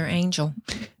he was your angel.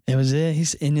 It was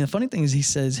it. And the funny thing is, he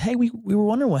says, "Hey, we were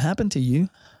wondering what happened to you."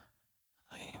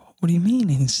 "What do you mean?"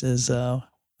 And he says, "I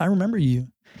remember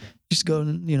you. Used to go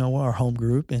to our home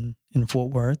group in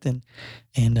Fort Worth, and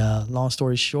long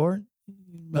story short,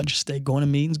 I just stayed going to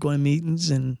meetings,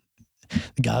 and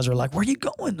the guys are like, 'Where are you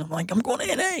going?' I'm like, 'I'm going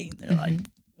to NA.' And they're like,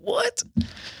 what?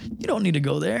 You don't need to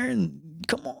go there. And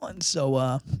come on.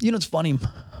 So, it's funny.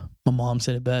 My mom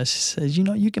said it best. She says,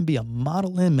 you can be a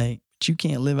model inmate, but you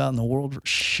can't live out in the world for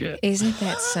shit. Isn't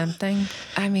that something?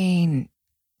 I mean,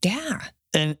 yeah.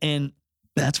 And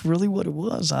that's really what it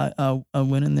was. I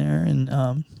went in there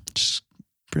and just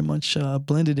pretty much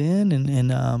blended in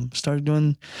and started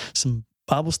doing some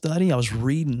Bible study. I was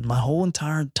reading my whole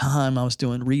entire time. I was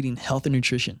reading health and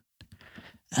nutrition.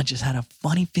 I just had a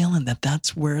funny feeling that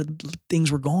that's where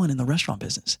things were going in the restaurant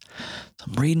business. So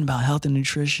I'm reading about health and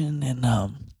nutrition and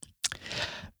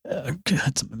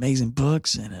had some amazing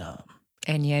books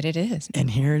and yet it is. And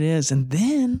here it is. And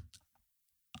then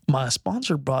my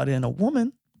sponsor brought in a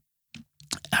woman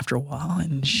after a while,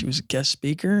 and she was a guest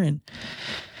speaker, and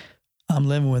I'm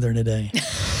living with her today.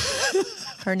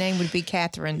 Her name would be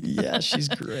Catherine. Yeah, she's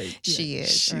great. She is.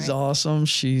 She's awesome.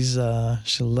 She's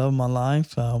she loved my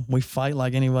life. We fight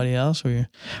like anybody else. We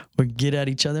get at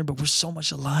each other, but we're so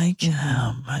much alike.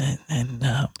 And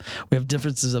we have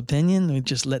differences of opinion. We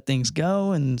just let things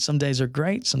go. And some days are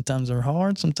great. Sometimes they're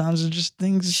hard. Sometimes they're just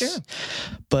things. Sure.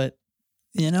 But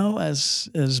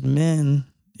as men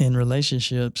in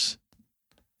relationships,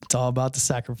 it's all about the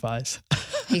sacrifice.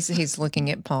 He's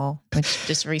looking at Paul, which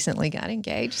just recently got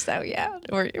engaged. So yeah,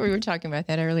 we were talking about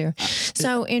that earlier.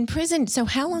 So in prison, so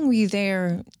how long were you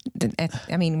there?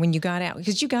 When you got out,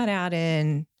 because you got out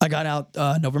I got out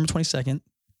November 22nd,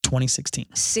 2016.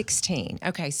 16.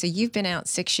 Okay, so you've been out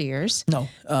 6 years. No,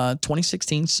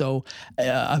 2016. So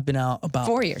I've been out about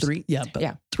 4 years. 3 and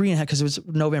a half, because it was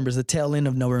November, it's the tail end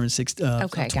of November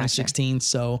 2016. Gotcha.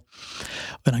 So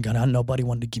when I got out, nobody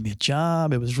wanted to give me a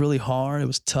job. It was really hard. It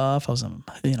was tough. I was on,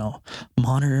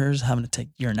 monitors, having to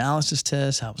take urinalysis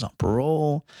tests. I was on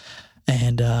parole.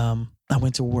 And I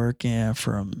went to work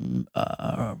for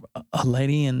a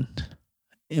lady in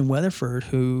Weatherford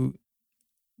who,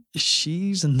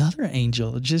 she's another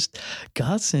angel. Just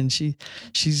God sent.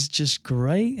 She's just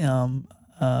great.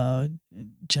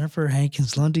 Jennifer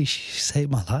Hankins Lundy, she saved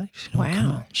my life.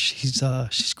 Wow.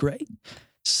 She's great.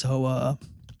 So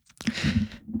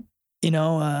she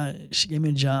gave me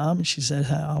a job, and she said,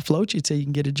 I'll float you till you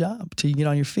can get a job, till you get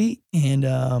on your feet.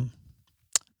 And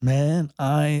man,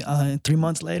 I 3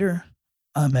 months later,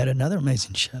 I met another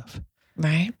amazing chef.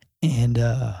 Right. And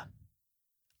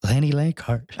Lanny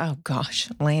Lankart. Oh gosh,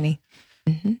 Lanny.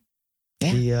 Mm-hmm.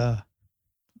 Yeah.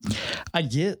 I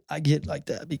get like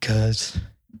that because,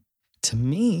 to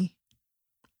me,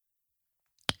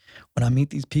 when I meet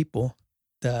these people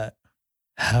that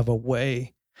have a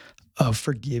way of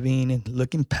forgiving and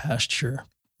looking past your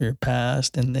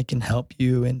past, and they can help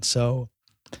you. And so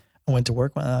I went to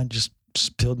work when I just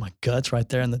spilled my guts right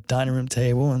there on the dining room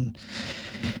table, and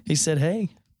he said, "Hey,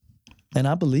 man,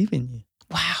 I believe in you."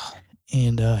 Wow.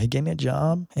 And he gave me a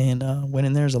job, and went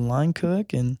in there as a line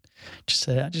cook, and just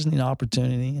said, I just need an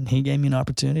opportunity. And he gave me an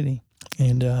opportunity.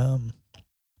 And I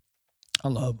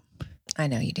love him. I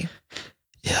know you do.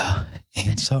 Yeah.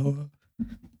 And so.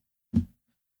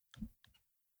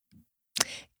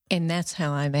 And that's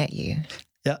how I met you.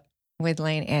 Yeah. With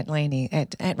Lanny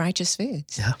at Righteous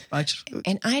Foods. Yeah, Righteous Foods.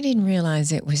 And I didn't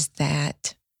realize it was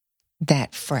that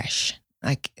fresh,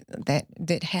 like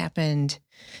that happened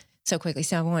so quickly.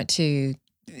 So I want to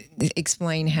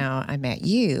explain how I met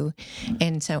you.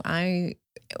 And so I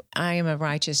am a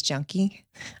Righteous junkie.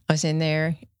 I was in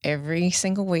there every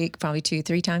single week, probably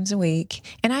 2-3 times a week.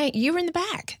 And you were in the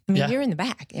back. You're in the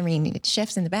back.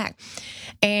 Chef's in the back.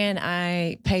 And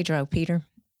Peter.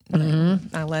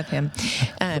 Mm-hmm. I love him.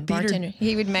 Bartender.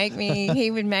 He would make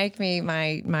me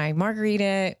my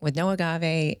margarita with no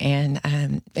agave, and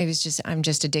it was just, I'm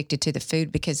just addicted to the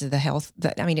food because of the health.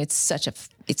 It's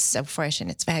so fresh and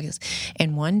it's fabulous.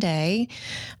 And one day,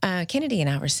 Kennedy and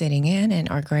I were sitting in,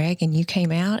 or Greg, and you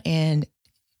came out, and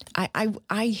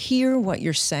I hear what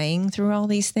you're saying through all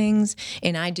these things,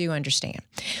 and I do understand.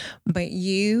 But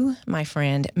you, my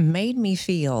friend, made me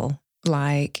feel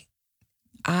like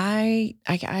I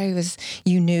was,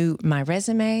 you knew my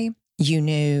resume. You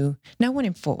knew, no one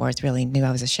in Fort Worth really knew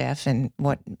I was a chef and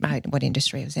what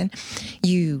industry I was in.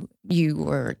 You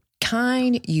were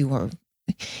kind.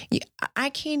 I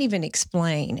can't even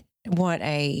explain what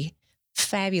a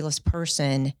fabulous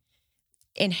person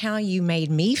and how you made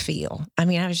me feel. I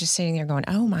was just sitting there going,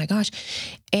 oh my gosh.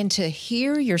 And to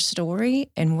hear your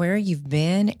story and where you've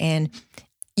been, and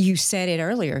you said it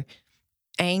earlier,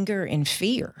 anger and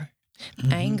fear.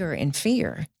 Mm-hmm. Anger and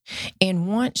fear. And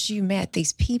once you met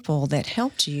these people that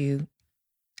helped you,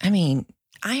 I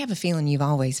have a feeling you've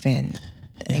always been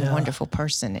a wonderful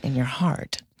person in your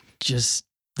heart. Just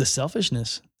the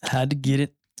selfishness. Had to get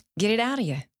it out of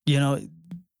you.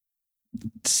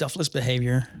 Selfless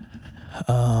behavior.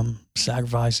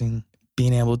 sacrificing,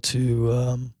 being able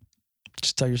to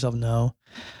just tell yourself no.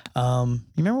 You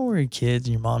remember when we were kids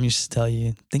and your mom used to tell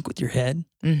you, think with your head?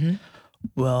 Mm-hmm.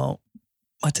 Well,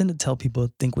 I tend to tell people,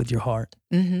 think with your heart.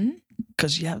 Mm-hmm.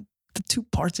 Because you have the two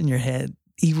parts in your head,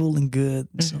 evil and good.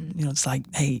 So, Mm-hmm. it's like,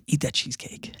 hey, eat that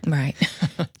cheesecake. Right.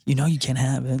 You can't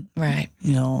have it. Right.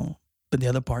 But the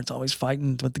other part's always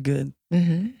fighting with the good.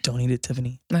 Mm-hmm. Don't eat it,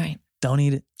 Tiffany. Right. Don't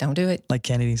eat it. Don't do it. Like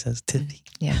Kennedy says, Tiffany.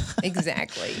 Yeah,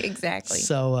 exactly. Exactly.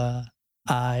 So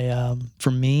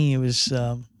for me, it was,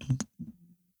 I've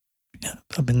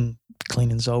been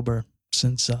clean and sober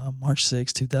since March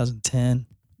 6, 2010,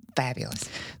 Fabulous.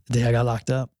 the day I got locked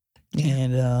up. Yeah.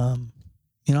 And,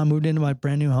 I moved into my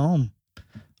brand new home,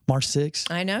 March 6,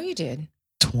 I know you did.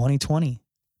 2020,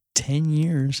 10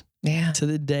 years Yeah. to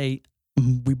the date,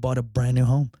 we bought a brand new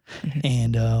home. Mhm.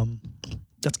 And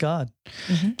that's God.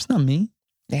 Mm-hmm. It's not me,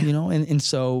 Yeah. and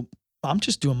so I'm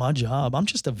just doing my job. I'm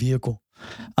just a vehicle.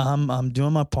 I'm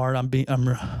doing my part. I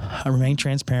remain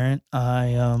transparent.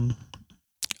 I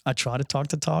try to talk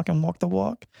the talk and walk the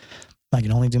walk. I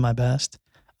can only do my best.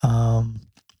 I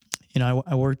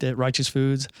worked at Righteous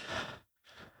Foods.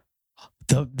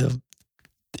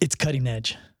 It's cutting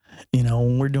edge.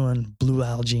 When we're doing blue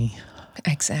algae,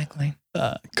 Exactly.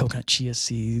 coconut chia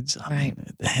seeds, Right.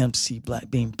 the hemp seed black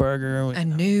bean burger. A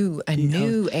new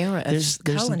era of There's some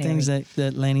culinary. things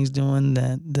that Laney's doing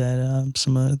that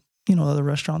some of other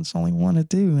restaurants only want to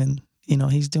do, and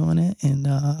he's doing it, and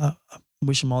I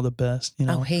wish him all the best.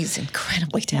 Oh, he's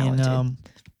incredibly talented. And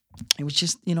it was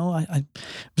just it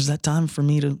was that time for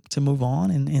me to move on,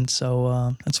 and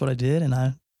so that's what I did, and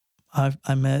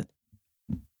I met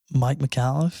Mike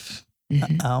McAuliffe,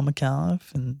 Mhm. Al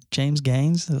McAuliffe, and James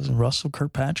Gaines, Russell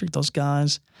Kirkpatrick. Those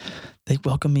guys, they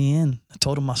welcomed me in. I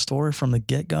told them my story from the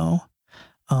get-go,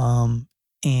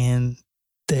 and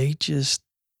they just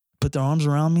put their arms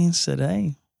around me and said,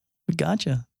 "Hey, we got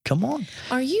you. Come on."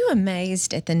 Are you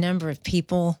amazed at the number of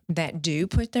people that do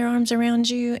put their arms around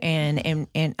you and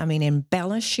I mean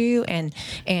embellish you and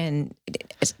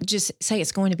just say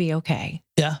it's going to be okay?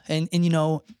 Yeah, and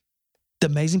the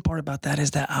amazing part about that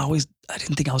is that I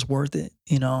didn't think I was worth it,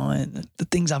 and the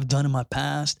things I've done in my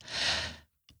past,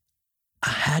 I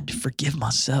had to forgive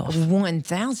myself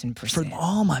 1,000%. for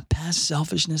all my past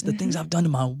selfishness, the things I've done to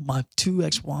my two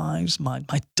ex-wives, my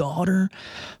daughter.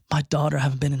 My daughter, I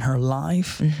haven't been in her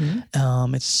life.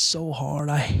 Mm-hmm. It's so hard.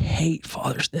 I hate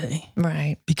Father's Day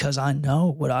Right. because I know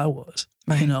what I was,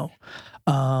 Right.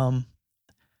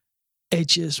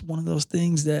 It's just one of those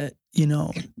things that,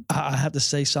 I have to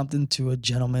say something to a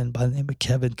gentleman by the name of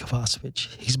Kevin Kovacevic.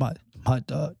 He's my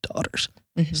daughter's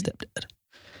Mhm. stepdad.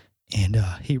 And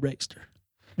he raised her.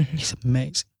 Mhm. He's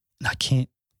amazing. And I can't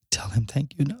tell him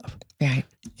thank you enough. Right.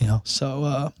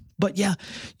 So, but yeah,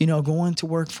 going to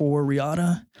work for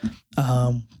Riata,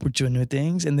 we're doing new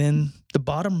things. And then the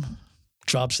bottom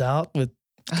drops out with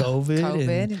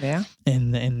COVID, yeah.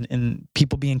 and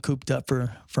people being cooped up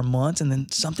for months, and then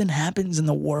something happens in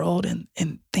the world and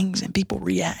things and people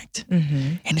react,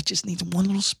 Mm-hmm. and it just needs one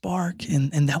little spark,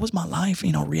 and that was my life,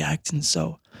 reacting.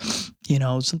 So,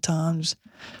 sometimes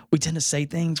we tend to say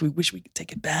things we wish we could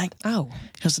take it back. Oh,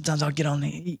 Sometimes I'll get on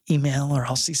the email or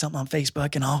I'll see something on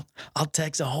Facebook and I'll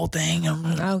text the whole thing. I'm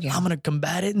gonna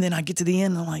combat it, and then I get to the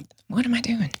end and I'm like, what am I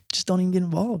doing? just don't even get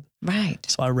involved. Right.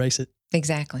 So I erase it.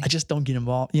 Exactly. I just don't get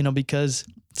involved, because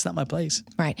it's not my place.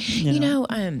 Right.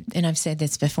 And I've said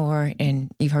this before, and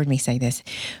you've heard me say this.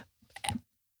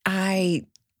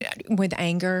 With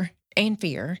anger and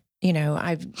fear,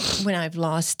 when I've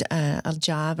lost a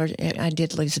job, or I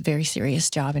did lose a very serious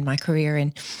job in my career,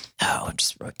 and I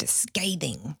just wrote this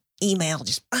scathing email,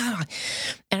 and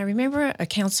I remember a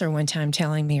counselor one time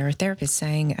telling me, or a therapist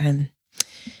saying,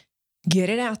 get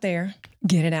it out there,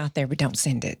 but don't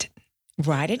send it.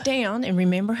 Write it down and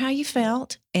remember how you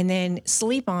felt, and then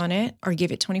sleep on it or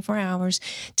give it 24 hours.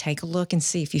 Take a look and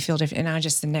see if you feel different. And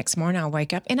the next morning I'll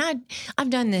wake up, and I've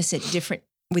done this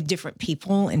with different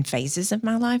people in phases of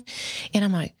my life. And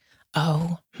I'm like,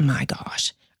 oh my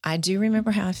gosh, I do remember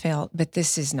how I felt, but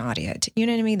this is not it. You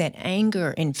know what I mean? That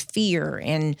anger and fear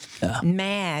and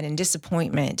mad and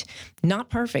disappointment,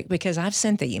 not perfect, because I've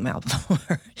sent the email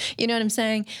before. You know what I'm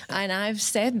saying? And I've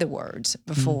said the words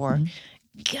before. Mm-hmm.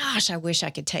 Gosh, I wish I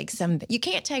could take some. You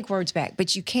can't take words back,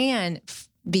 but you can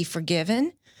be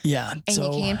forgiven. Yeah. And you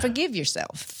can forgive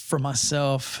yourself. For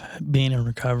myself, being in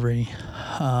recovery,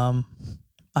 I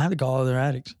have to call other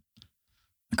addicts.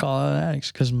 I call other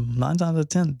addicts because 9 times out of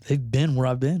 10, they've been where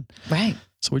I've been. Right.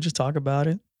 So we just talk about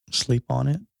it, sleep on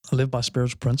it. I live by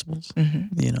spiritual principles,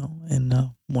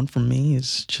 and one for me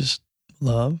is just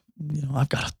love. I've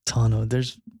got a ton of,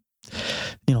 there's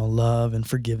love and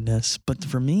forgiveness. But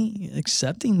for me,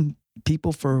 accepting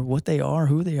people for what they are,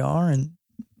 who they are, and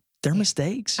their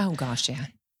mistakes. Oh gosh, yeah.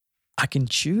 I can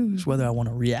choose whether I want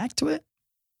to react to it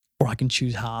or I can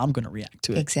choose how I'm going to react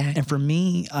to it. Exactly. And for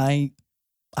me, I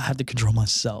have to control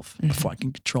myself before I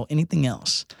can control anything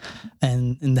else.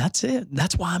 And that's it.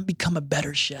 That's why I've become a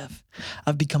better chef.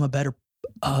 I've become a better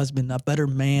husband, a better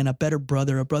man, a better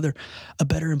brother, a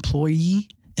better employee,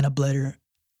 and a better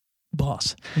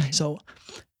boss. So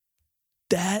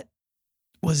that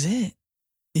was it.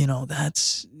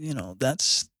 That's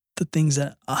the things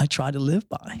that I try to live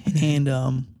by. And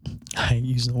I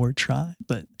use the word try,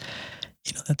 but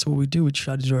that's what we do. We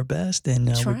try to do our best, and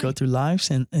we go through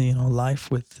lives and life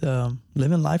with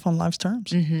living life on life's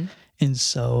terms. And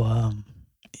so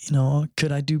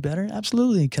could I do better?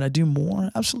 Absolutely. Could I do more?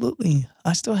 Absolutely.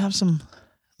 I still have some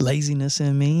laziness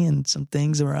in me and some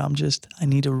things where I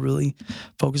need to really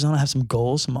focus on. I have some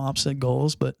goals, some opposite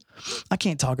goals, but I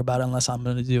can't talk about it unless I'm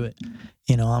going to do it.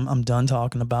 I'm done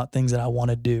talking about things that I want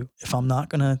to do. If I'm not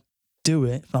going to do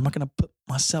it, if I'm not going to put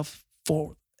myself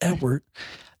forward,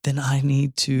 then I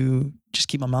need to just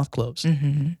keep my mouth closed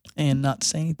and not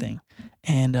say anything.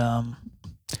 And,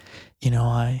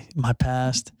 my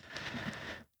past,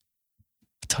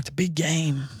 I talked a big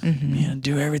game,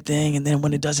 do everything. And then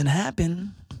when it doesn't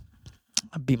happen,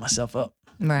 I beat myself up.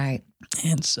 Right.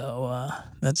 And so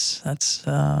that's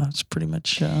pretty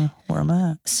much where I'm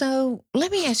at. So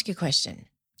let me ask you a question,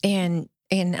 and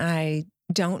I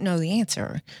don't know the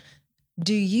answer.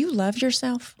 Do you love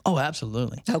yourself? Oh,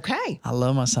 absolutely. Okay. I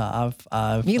love myself.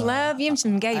 You love him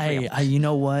some Gabriel. You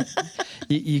know what?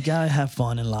 you gotta have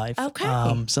fun in life.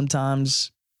 Okay.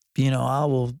 Sometimes, I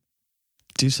will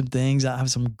do some things. I have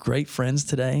some great friends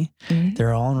today.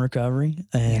 They're all in recovery,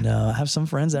 and I have some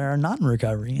friends that are not in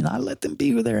recovery, and I let them be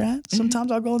who they're at.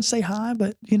 Sometimes I'll go and say hi,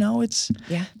 but it's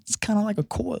kind of like a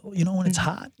coil. When it's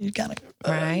hot, you gotta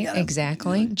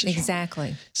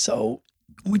exactly. So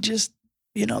we just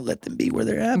let them be where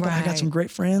they're at. But I got some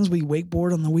great friends. We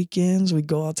wakeboard on the weekends. We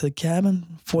go out to the cabin.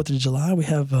 4th of July, we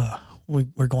have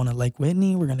we're going to Lake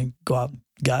Whitney. We're gonna go out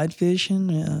guide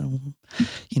fishing,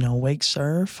 wake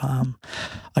surf.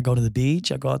 I go to the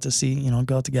beach. I go out to see,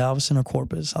 go out to Galveston or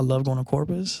Corpus. I love going to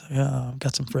Corpus.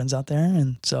 Got some friends out there.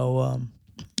 And so,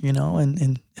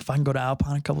 and if I can go to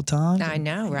Alpine a couple times. I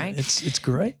know, right? It's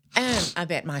great. I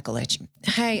bet Michael let you.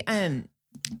 Hey,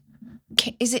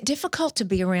 is it difficult to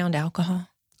be around alcohol?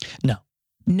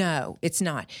 No, it's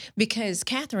not, because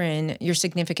Catherine, your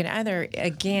significant other,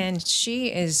 again,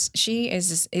 she is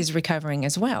recovering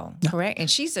as well, correct? And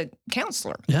she's a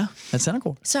counselor. Yeah, at Center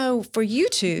Court. So for you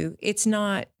two, it's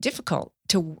not difficult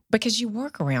because you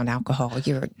work around alcohol.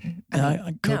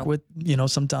 I cook with,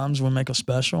 sometimes we'll make a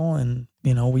special, and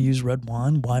we use red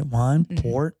wine, white wine,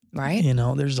 port. Right.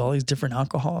 There's all these different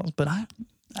alcohols, but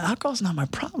alcohol's not my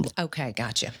problem. Okay,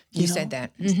 gotcha. You said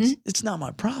that. It's not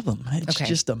my problem. It's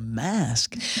just a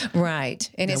mask. Right.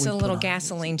 And it's a little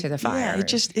gasoline to the fire. Yeah,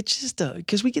 it's just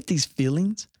because we get these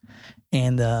feelings,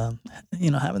 and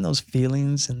having those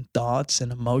feelings and thoughts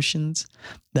and emotions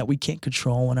that we can't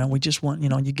control, and we just want,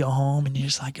 you go home and you're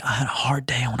just like, I had a hard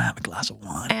day, I want to have a glass of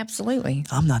wine. Absolutely.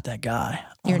 I'm not that guy.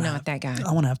 You're not that guy.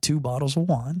 I want to have 2 bottles of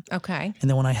wine. Okay. And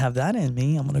then when I have that in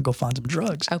me, I'm going to go find some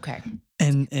drugs. Okay.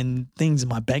 And things,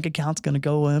 my bank account's going to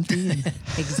go empty.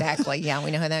 Exactly. Yeah,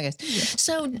 we know how that goes. Yeah.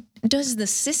 So does the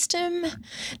system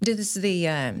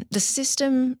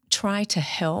try to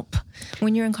help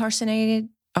when you're incarcerated?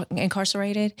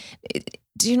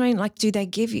 Do you know, like, do they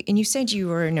give you, and you said you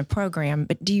were in a program,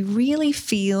 but do you really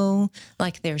feel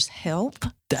like there's help?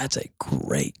 That's a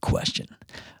great question.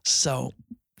 So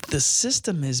the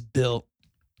system is built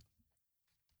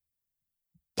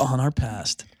on our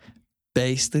past,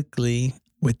 basically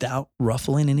without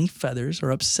ruffling any feathers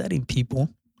or upsetting people.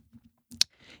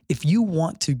 If you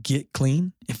want to get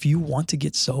clean, if you want to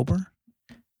get sober,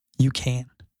 you can.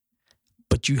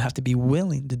 But you have to be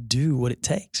willing to do what it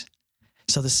takes.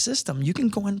 So the system, you can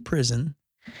go in prison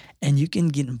and you can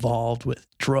get involved with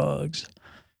drugs,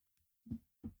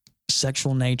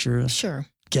 sexual nature,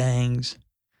 gangs.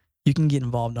 You can get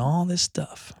involved in all this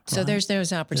stuff. So right? There's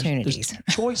those opportunities.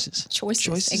 There's choices.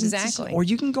 Choices, exactly. Or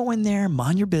you can go in there,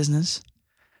 mind your business,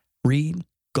 read,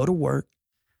 go to work,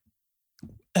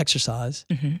 exercise,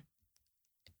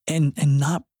 and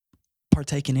not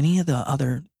partake in any of the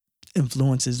other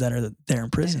influences that are there in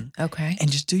prison. Okay.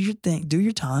 And just do your thing, do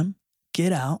your time,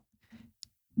 get out,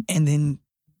 and then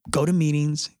go to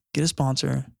meetings, get a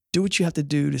sponsor, do what you have to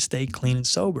do to stay clean and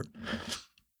sober.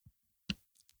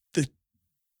 The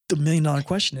 $1 million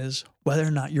question is whether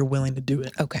or not you're willing to do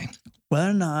it. Okay. Whether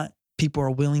or not people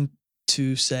are willing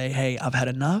to say, hey, I've had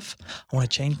enough. I want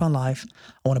to change my life.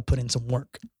 I want to put in some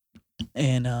work.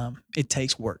 And it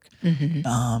takes work.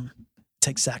 Mm-hmm. It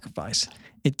takes sacrifice.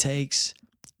 It takes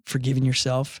forgiving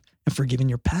yourself and forgiving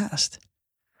your past.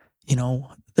 You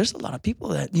know, there's a lot of people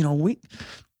that, you know, we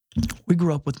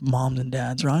grew up with moms and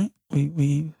dads, right?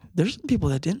 There's some people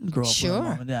that didn't grow up with a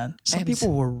mom and dad. Some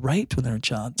people were raped when they were a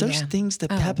child. There's things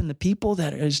that happen to people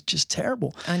that is just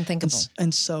terrible. Unthinkable.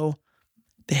 And so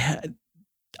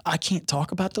I can't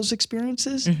talk about those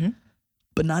experiences,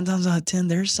 but 9 times out of 10,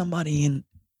 there's somebody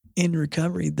in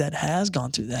recovery that has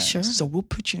gone through that. Sure. So we'll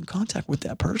put you in contact with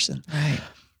that person. Right.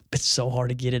 It's so hard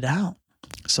to get it out.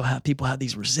 So people have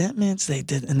these resentments,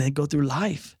 and they go through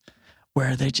life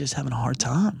where they're just having a hard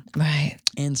time. Right.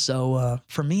 And so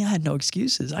for me, I had no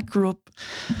excuses. I grew up,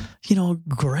 you know,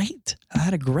 great. I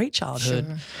had a great childhood.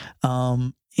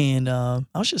 Sure. And I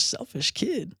was just a selfish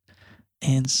kid.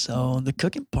 And so the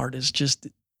cooking part is just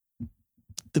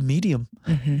the medium,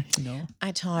 you know.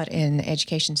 I taught in the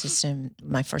education system,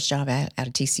 my first job out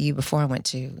of TCU before I went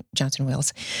to Johnson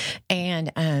Wales.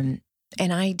 And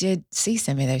I did see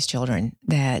some of those children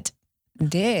that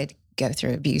did go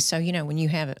through abuse. So, you know, when you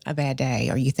have a bad day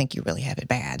or you think you really have it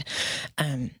bad,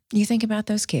 you think about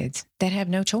those kids that have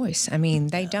no choice. I mean,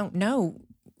 they don't know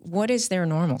what is their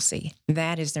normalcy.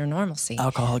 That is their normalcy.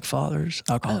 Alcoholic fathers,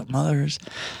 alcoholic mothers,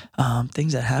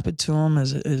 things that happened to them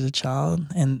as a child.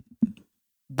 And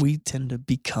we tend to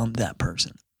become that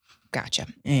person. Gotcha.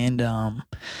 And,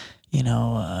 you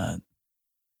know,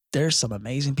 there's some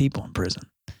amazing people in prison.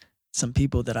 Some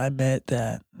people that I met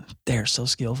that they're so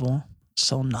skillful,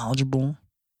 so knowledgeable,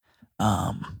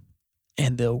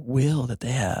 and the will that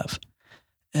they have.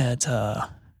 It's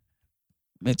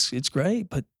great,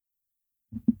 but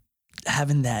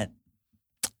having that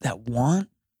want,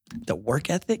 the work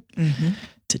ethic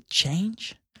to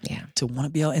change, to want to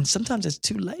be able, and sometimes it's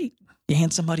too late. You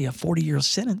hand somebody a 40-year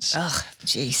sentence. Oh,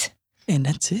 jeez. And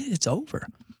that's it. It's over.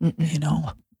 You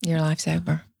know, your life's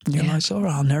over. Your life's over.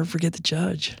 I'll never forget the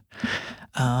judge.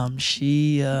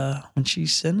 She when she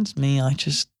sentenced me, I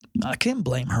can't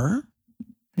blame her.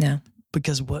 No,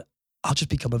 because I'll just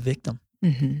become a victim.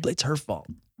 It's her fault.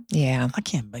 Yeah, I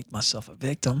can't make myself a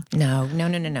victim. No.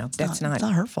 It's not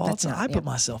her fault. I put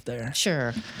myself there.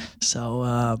 Sure. So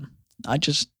I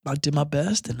did my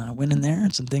best, and I went in there,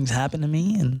 and some things happened to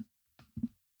me, and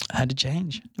I had to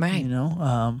change. Right. You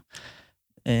know,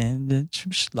 and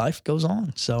life goes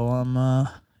on. So I'm,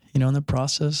 you know, in the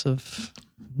process of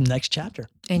next chapter.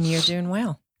 And you're doing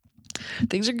well.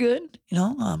 Things are good. You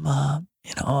know, I'm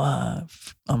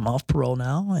off parole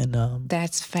now, and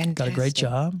that's fantastic. Got a great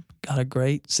job. Got a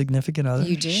great significant other.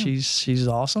 You do. She's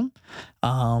awesome.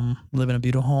 Live in a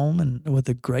beautiful home and with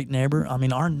a great neighbor. I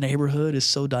mean, our neighborhood is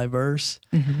so diverse.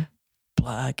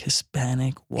 Black,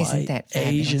 Hispanic, white,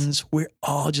 Asians. We're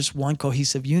all just one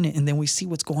cohesive unit. And then we see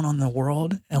what's going on in the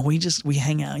world, and we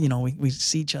hang out. You know, we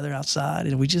see each other outside,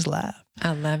 and we just laugh.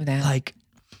 I love that. Like,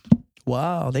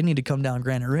 wow, they need to come down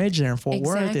Granite Ridge there in Fort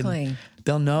Worth, and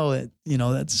they'll know it. You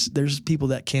know, there's people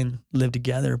that can live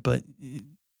together, but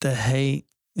the hate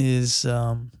is, you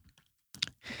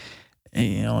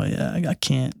know, I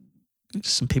can't.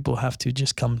 Some people have to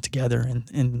just come together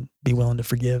and be willing to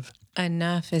forgive.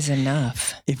 Enough is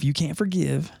enough. If you can't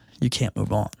forgive, you can't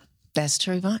move on. That's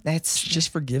true. That's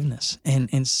just forgiveness.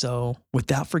 And so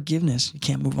without forgiveness, you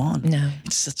can't move on. No.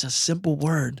 It's such a simple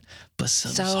word, but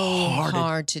so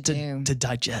hard to do. To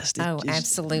digest.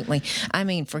 Absolutely. I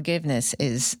mean, forgiveness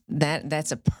is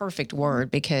that's a perfect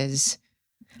word, because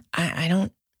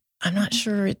I'm not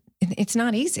sure it's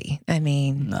not easy. I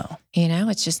mean, no. You know,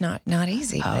 it's just not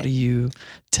easy. How do you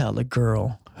tell a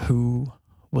girl who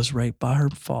was raped by her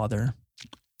father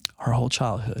her whole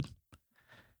childhood,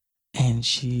 and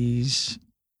she's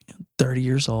 30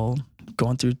 years old,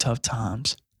 going through tough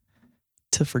times,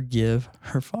 to forgive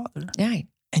her father? Right.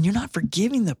 And you're not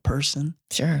forgiving the person.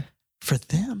 Sure. For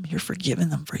them, you're forgiving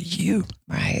them for you.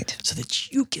 Right. So that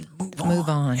you can move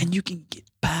on. And you can get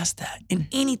past that. In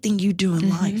anything you do in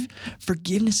life,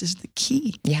 forgiveness is the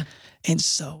key. Yeah. And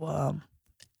so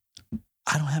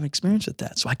I don't have experience with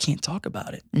that, so I can't talk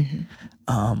about it.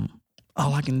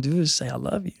 All I can do is say, I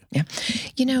love you. Yeah.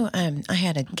 You know, I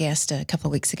had a guest a couple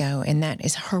of weeks ago, and that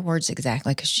is her words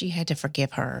exactly, because she had to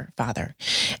forgive her father,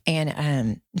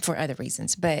 and for other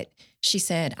reasons. But she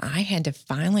said, I had to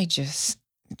finally just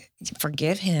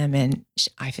forgive him, and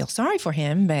I feel sorry for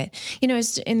him, but you know,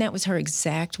 and that was her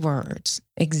exact words,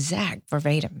 exact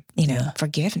verbatim, you know,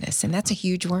 forgiveness. And that's a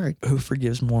huge word. Who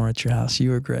forgives more at your house,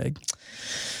 you or Greg?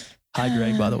 Hi,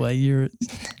 Greg, by the way. You're a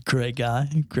great guy.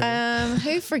 Great.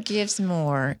 Who forgives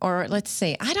more? Or let's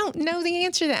see. I don't know the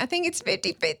answer to that. I think it's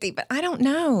 50-50, but I don't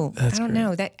know. That's I don't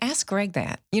great. know. Ask Greg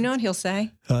that. You know what he'll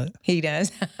say? What? He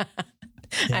does.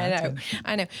 Yeah,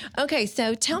 I know. Okay,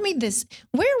 so tell me this.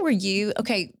 Where were you?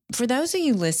 Okay, for those of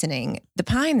you listening, the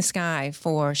pie in the sky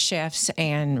for chefs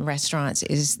and restaurants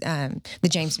is the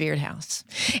James Beard House.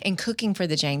 And cooking for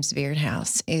the James Beard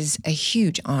House is a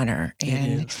huge honor.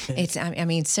 And it's, I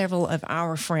mean, several of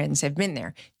our friends have been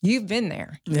there. You've been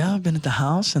there. Yeah, I've been at the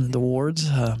house and the awards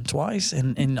twice.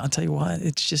 And I'll tell you what,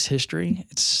 it's just history.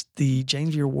 It's the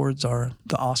James Beard Awards are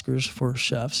the Oscars for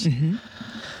chefs. Mm-hmm.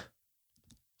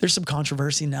 There's some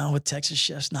controversy now with Texas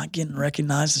chefs not getting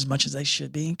recognized as much as they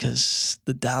should be because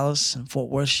the Dallas and Fort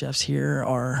Worth chefs here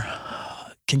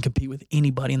can compete with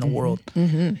anybody in the world.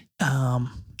 Mm-hmm.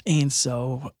 And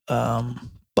so,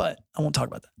 but I won't talk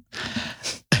about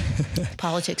that.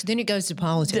 Politics. Then it goes to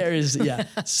politics. There is, yeah.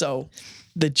 So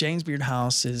the James Beard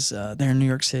House is there in New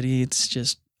York City. It's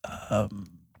just,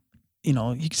 you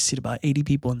can see about 80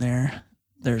 people in there.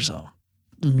 There's a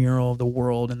mural of the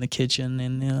world in the kitchen,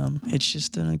 and it's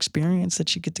just an experience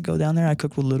that you get to go down there. I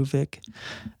cooked with Ludovic,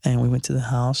 and we went to the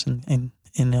house, and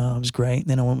it was great.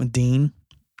 Then I went with Dean,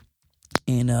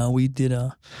 and we did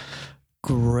a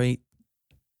great,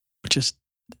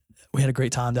 we had a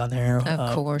great time down there.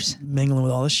 Of course. Mingling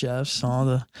with all the chefs. It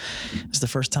was the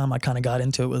first time I kind of got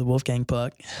into it with Wolfgang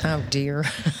Puck. Oh, dear.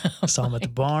 I saw him at the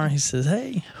bar. He says,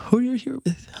 "Hey, who are you here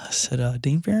with?" I said,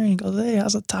 "Dean Ferry." He goes, "Hey,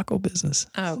 how's the taco business?"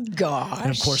 Oh, gosh.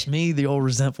 And of course, me, the old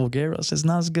resentful Gabriel, says,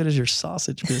 "Not as good as your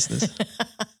sausage business."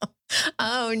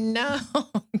 Oh, no.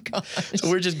 Gosh. So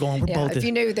we're just going. We're both. If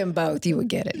you knew them both, you would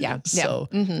get it. Yeah. So,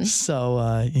 Mm-hmm.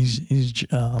 He's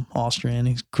Austrian.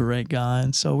 He's a great guy,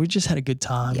 and so we just had a good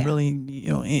time. Yeah. Really,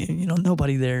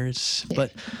 nobody there is. Yeah.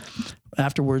 But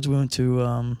afterwards, we went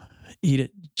to eat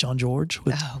at John George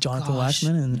with Jonathan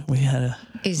Waxman, and we had a.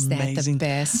 Is that the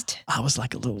best? I was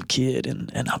like a little kid,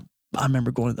 and I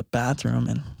remember going to the bathroom,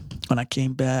 and when I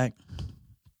came back,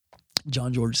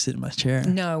 John George sitting in my chair.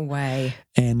 No way.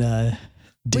 And Dean,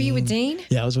 were you with Dean?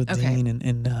 Yeah, I was with Dean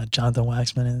and Jonathan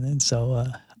Waxman. And so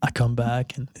I come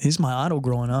back, and he's my idol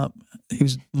growing up. He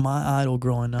was my idol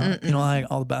growing up. Mm-mm. Like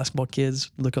all the basketball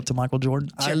kids look up to Michael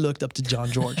Jordan. Sure. I looked up to John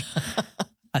George.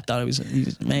 I thought he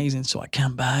was amazing. So I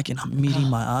come back, and I'm meeting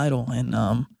my idol.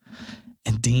 And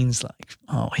Dean's like,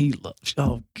 "Oh,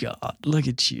 God, look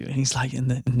at you." And he's like, and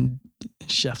the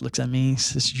chef looks at me and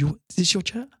says, "Is this your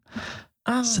chair?"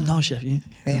 I said, "No, chef."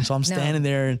 Yeah. So I'm standing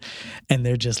there, and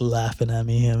they're just laughing at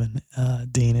me, him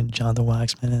and Dean and Jonathan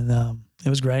Waxman. And it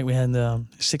was great. We had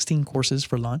 16 courses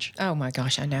for lunch. Oh, my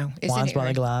gosh, I know. Wines by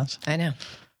the glass. I know.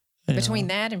 Between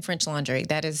that and French Laundry,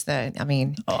 that is I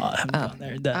haven't gone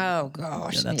there. Oh,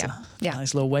 gosh. Yeah, that's a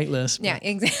nice little wait list. Yeah,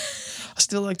 exactly. I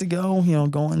still like to go,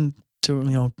 going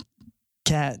to,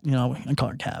 Kat, I call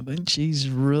her Kat, but she's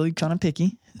really kind of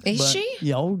picky. Is she?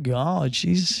 Yeah, oh God,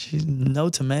 she's no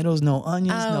tomatoes, no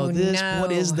onions, no this. No.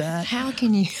 What is that? How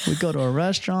can you? We go to a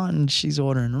restaurant and she's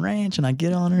ordering ranch, and I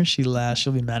get on her. She laughs.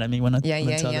 She'll be mad at me when I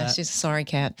tell that. She's a sorry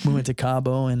cat. We went to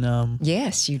Cabo, and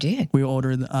yes, you did. We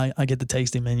ordered. I get the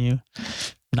tasting menu.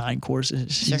 9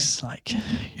 courses. She's like,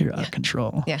 "You're out of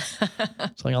control." Yeah.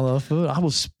 It's like, I love food. I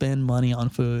will spend money on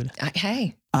food.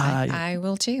 I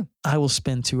will too. I will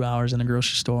spend 2 hours in a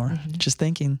grocery store just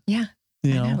thinking. Yeah. I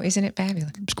know. Isn't it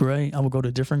fabulous? It's great. I will go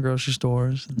to different grocery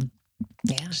stores and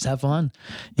just have fun.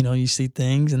 You see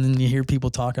things, and then you hear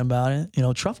people talking about it.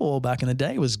 Truffle oil back in the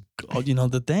day was,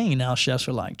 the thing. Now chefs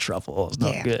are like, truffle is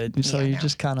not good. And so you're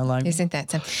just kind of like, isn't that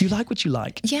something? You like what you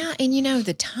like. Yeah. And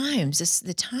the times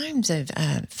of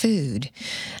food,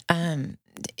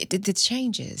 it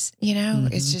changes,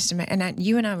 it's just, and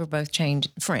you and I were both trained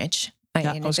French.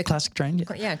 I was classic trained.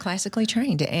 Yeah, classically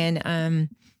trained. And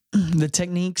the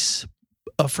techniques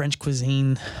of French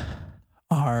cuisine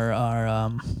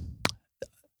are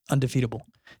undefeatable.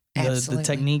 The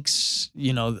techniques,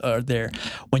 are there.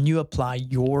 When you apply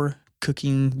your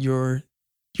cooking, your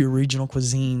regional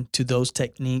cuisine to those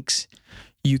techniques,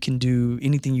 you can do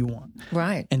anything you want.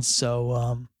 Right. And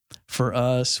so for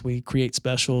us, we create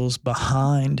specials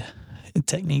behind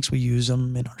techniques. We use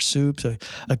them in our soups.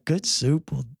 A good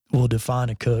soup will define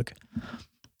a cook.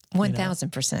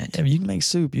 1,000%. If you can make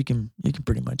soup, you can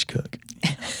pretty much cook.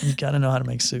 You got to know how to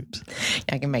make soups.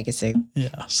 I can make a soup.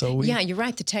 Yeah. So you're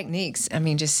right. The techniques. I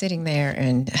mean, just sitting there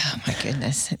and oh my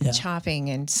goodness, chopping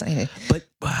and. But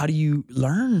how do you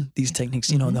learn these techniques?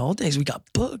 In the old days we got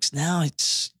books. Now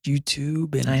it's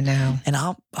YouTube, and I know. And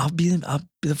I'll be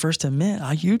the first to admit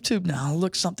I YouTube now. I'll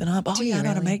look something up. Oh yeah, I know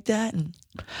how to make that, and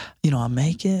I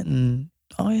make it, and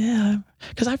Oh yeah,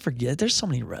 because I forget. There's so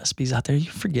many recipes out there. You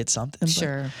forget something. But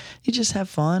Sure. you just have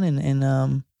fun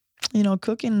and you know,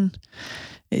 cooking.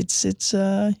 It's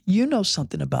you know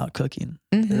something about cooking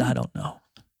that I don't know,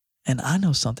 and I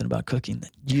know something about cooking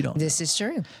that you don't. This know. is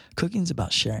true. Cooking's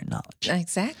about sharing knowledge.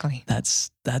 Exactly.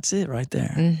 That's it right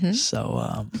there. Mhm.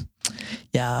 So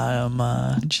yeah,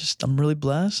 I'm really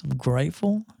blessed. I'm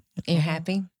grateful. You're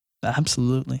happy?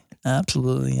 Absolutely.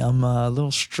 I'm a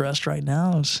little stressed right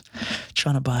now. I was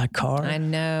trying to buy a car. I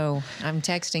know. I'm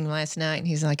texting last night and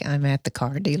he's like, I'm at the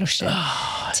car dealership.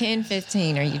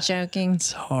 10:15. Are you joking?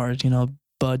 It's hard, you know,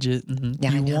 budget. And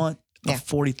Yeah, I you know. want a Yeah.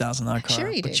 $40,000 car, Sure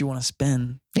you but do. you want to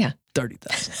spend Yeah.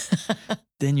 $30,000.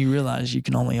 Then you realize you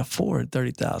can only afford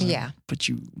 $30,000. Yeah. But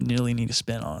you nearly need to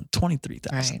spend on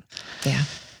 $23,000. Right. Yeah.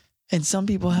 And some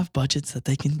people have budgets that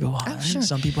they can go higher. sure.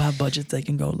 Some people have budgets they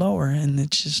can go lower, and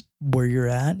it's just where you're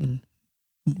at and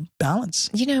balance.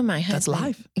 You know, my husband, That's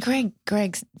life.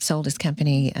 Greg sold his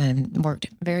company and worked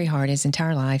very hard his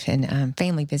entire life in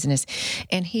family business.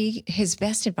 And his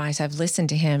best advice, I've listened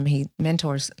to him. He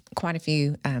mentors quite a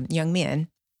few young men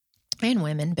and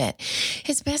women, but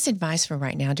his best advice for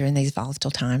right now during these volatile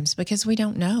times, because we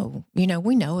don't know, we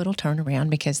know it'll turn around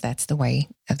because that's the way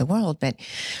of the world. But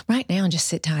right now, just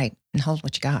sit tight and hold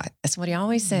what you got. That's what he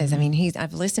always says. I mean,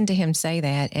 I've listened to him say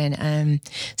that, and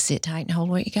sit tight and hold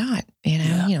what you got.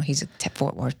 He's a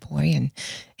Fort Worth boy, and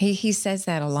he says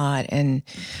that a lot, and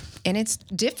it's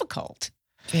difficult.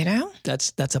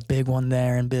 That's a big one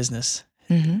there in business.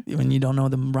 Mm-hmm. When you don't know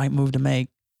the right move to make,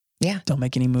 don't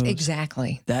make any moves.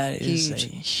 Exactly. That is Huge. a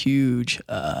huge.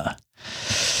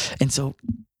 And so,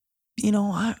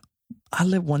 I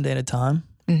live one day at a time,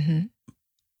 Mm-hmm.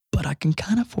 but I can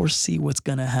kind of foresee what's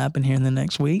going to happen here in the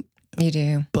next week. You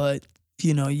do. But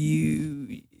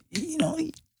you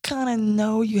kind of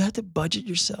know you have to budget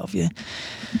yourself. Yeah,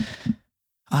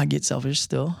 I get selfish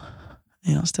still.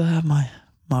 Still have my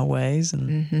ways,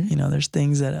 and Mm-hmm. there's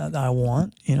things that I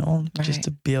want. Just Right.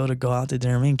 to be able to go out to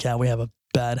dinner. Me and Kat, we have a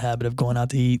bad habit of going out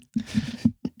to eat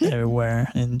everywhere,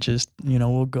 and just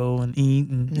we'll go and eat,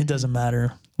 and it doesn't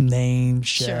matter name,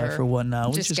 chef, Sure. or whatnot.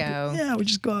 We Just go. We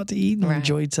just go out to eat and Right.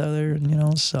 enjoy each other.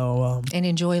 So And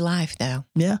enjoy life, though.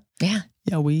 yeah. Yeah.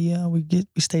 We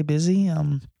stay busy.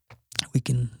 We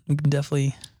can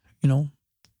definitely,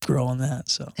 grow on that.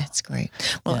 So That's great.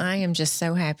 Well, Yeah. I am just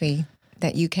so happy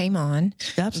that you came on.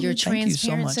 absolutely, Your thank you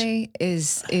so much. transparency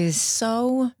is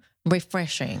so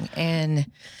refreshing and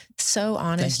so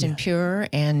honest you. and pure.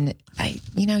 And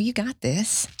you got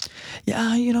this. Yeah,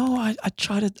 I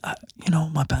try to,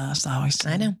 my past. I always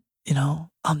said, I know.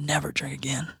 I'll never drink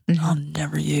again. Mhm. I'll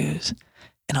never use,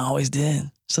 and I always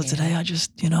did. So Yeah. today I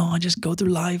just, go through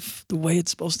life the way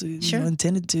it's supposed to, Sure.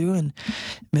 intended to, and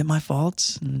admit my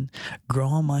faults and grow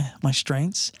on my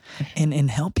strengths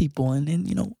and help people.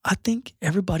 And I think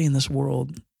everybody in this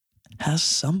world has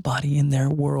somebody in their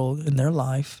world, in their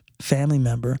life, family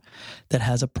member that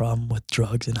has a problem with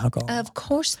drugs and alcohol. Of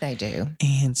course they do.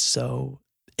 And so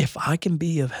if I can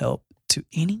be of help to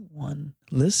anyone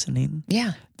listening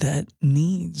Yeah. that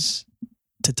needs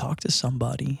to talk to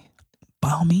somebody,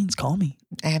 by all means, call me.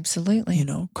 Absolutely.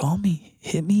 Call me,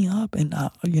 hit me up, and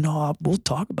we'll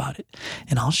talk about it,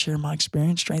 and I'll share my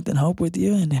experience, strength, and hope with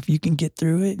you. And if you can get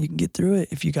through it, you can get through it.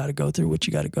 If you got to go through what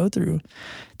you got to go through,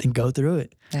 then go through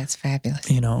it. That's fabulous.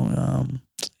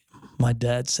 My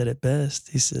dad said it best.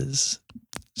 He says,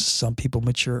 some people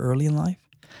mature early in life,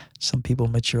 some people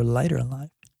mature later in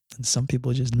life, and some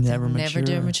people just never mature. Never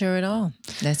do mature at all.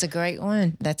 That's a great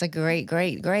one. That's a great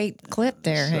clip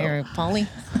there, here, Paulie.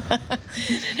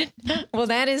 Well,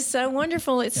 that is so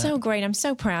wonderful. It's so great. I'm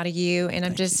so proud of you. And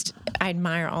I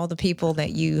admire all the people that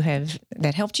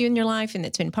that helped you in your life and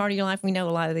that's been part of your life. We know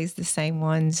a lot of these the same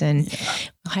ones, and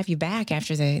we'll have you back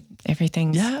after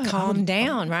everything's calmed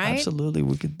down, right? Absolutely.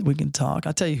 We can talk.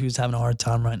 I'll tell you who's having a hard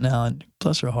time right now, and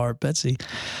bless her heart, Betsy.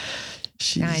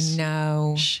 I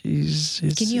know. Can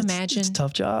you imagine? It's a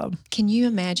tough job. Can you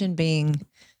imagine being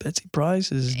Betsy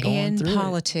Price is going in through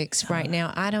politics right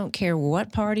now? I don't care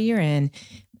what party you're in.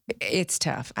 It's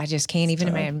tough. I just can't even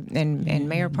imagine. And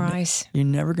Mayor Price. You're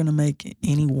never going to make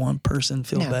any one person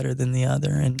feel No. better than the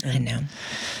other. And I know.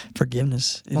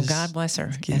 forgiveness is Well, God bless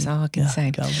her. key. That's all I can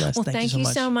say. God bless. Well, thank you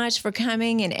so much for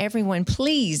coming. And everyone,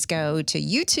 please go to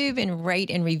YouTube and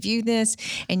rate and review this.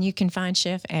 And you can find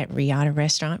Chef at Riata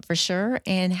Restaurant for sure.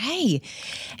 And hey,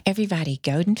 everybody,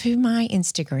 go to my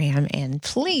Instagram and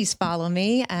please follow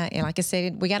me. And like I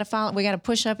said, we got to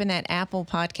push up in that Apple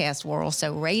podcast world.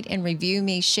 So rate and review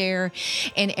me, share.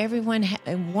 And everyone, have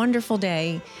a wonderful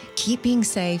day. Keep being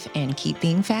safe and keep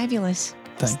being fabulous.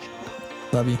 Thank you.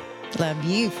 Love you. Love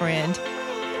you, friend.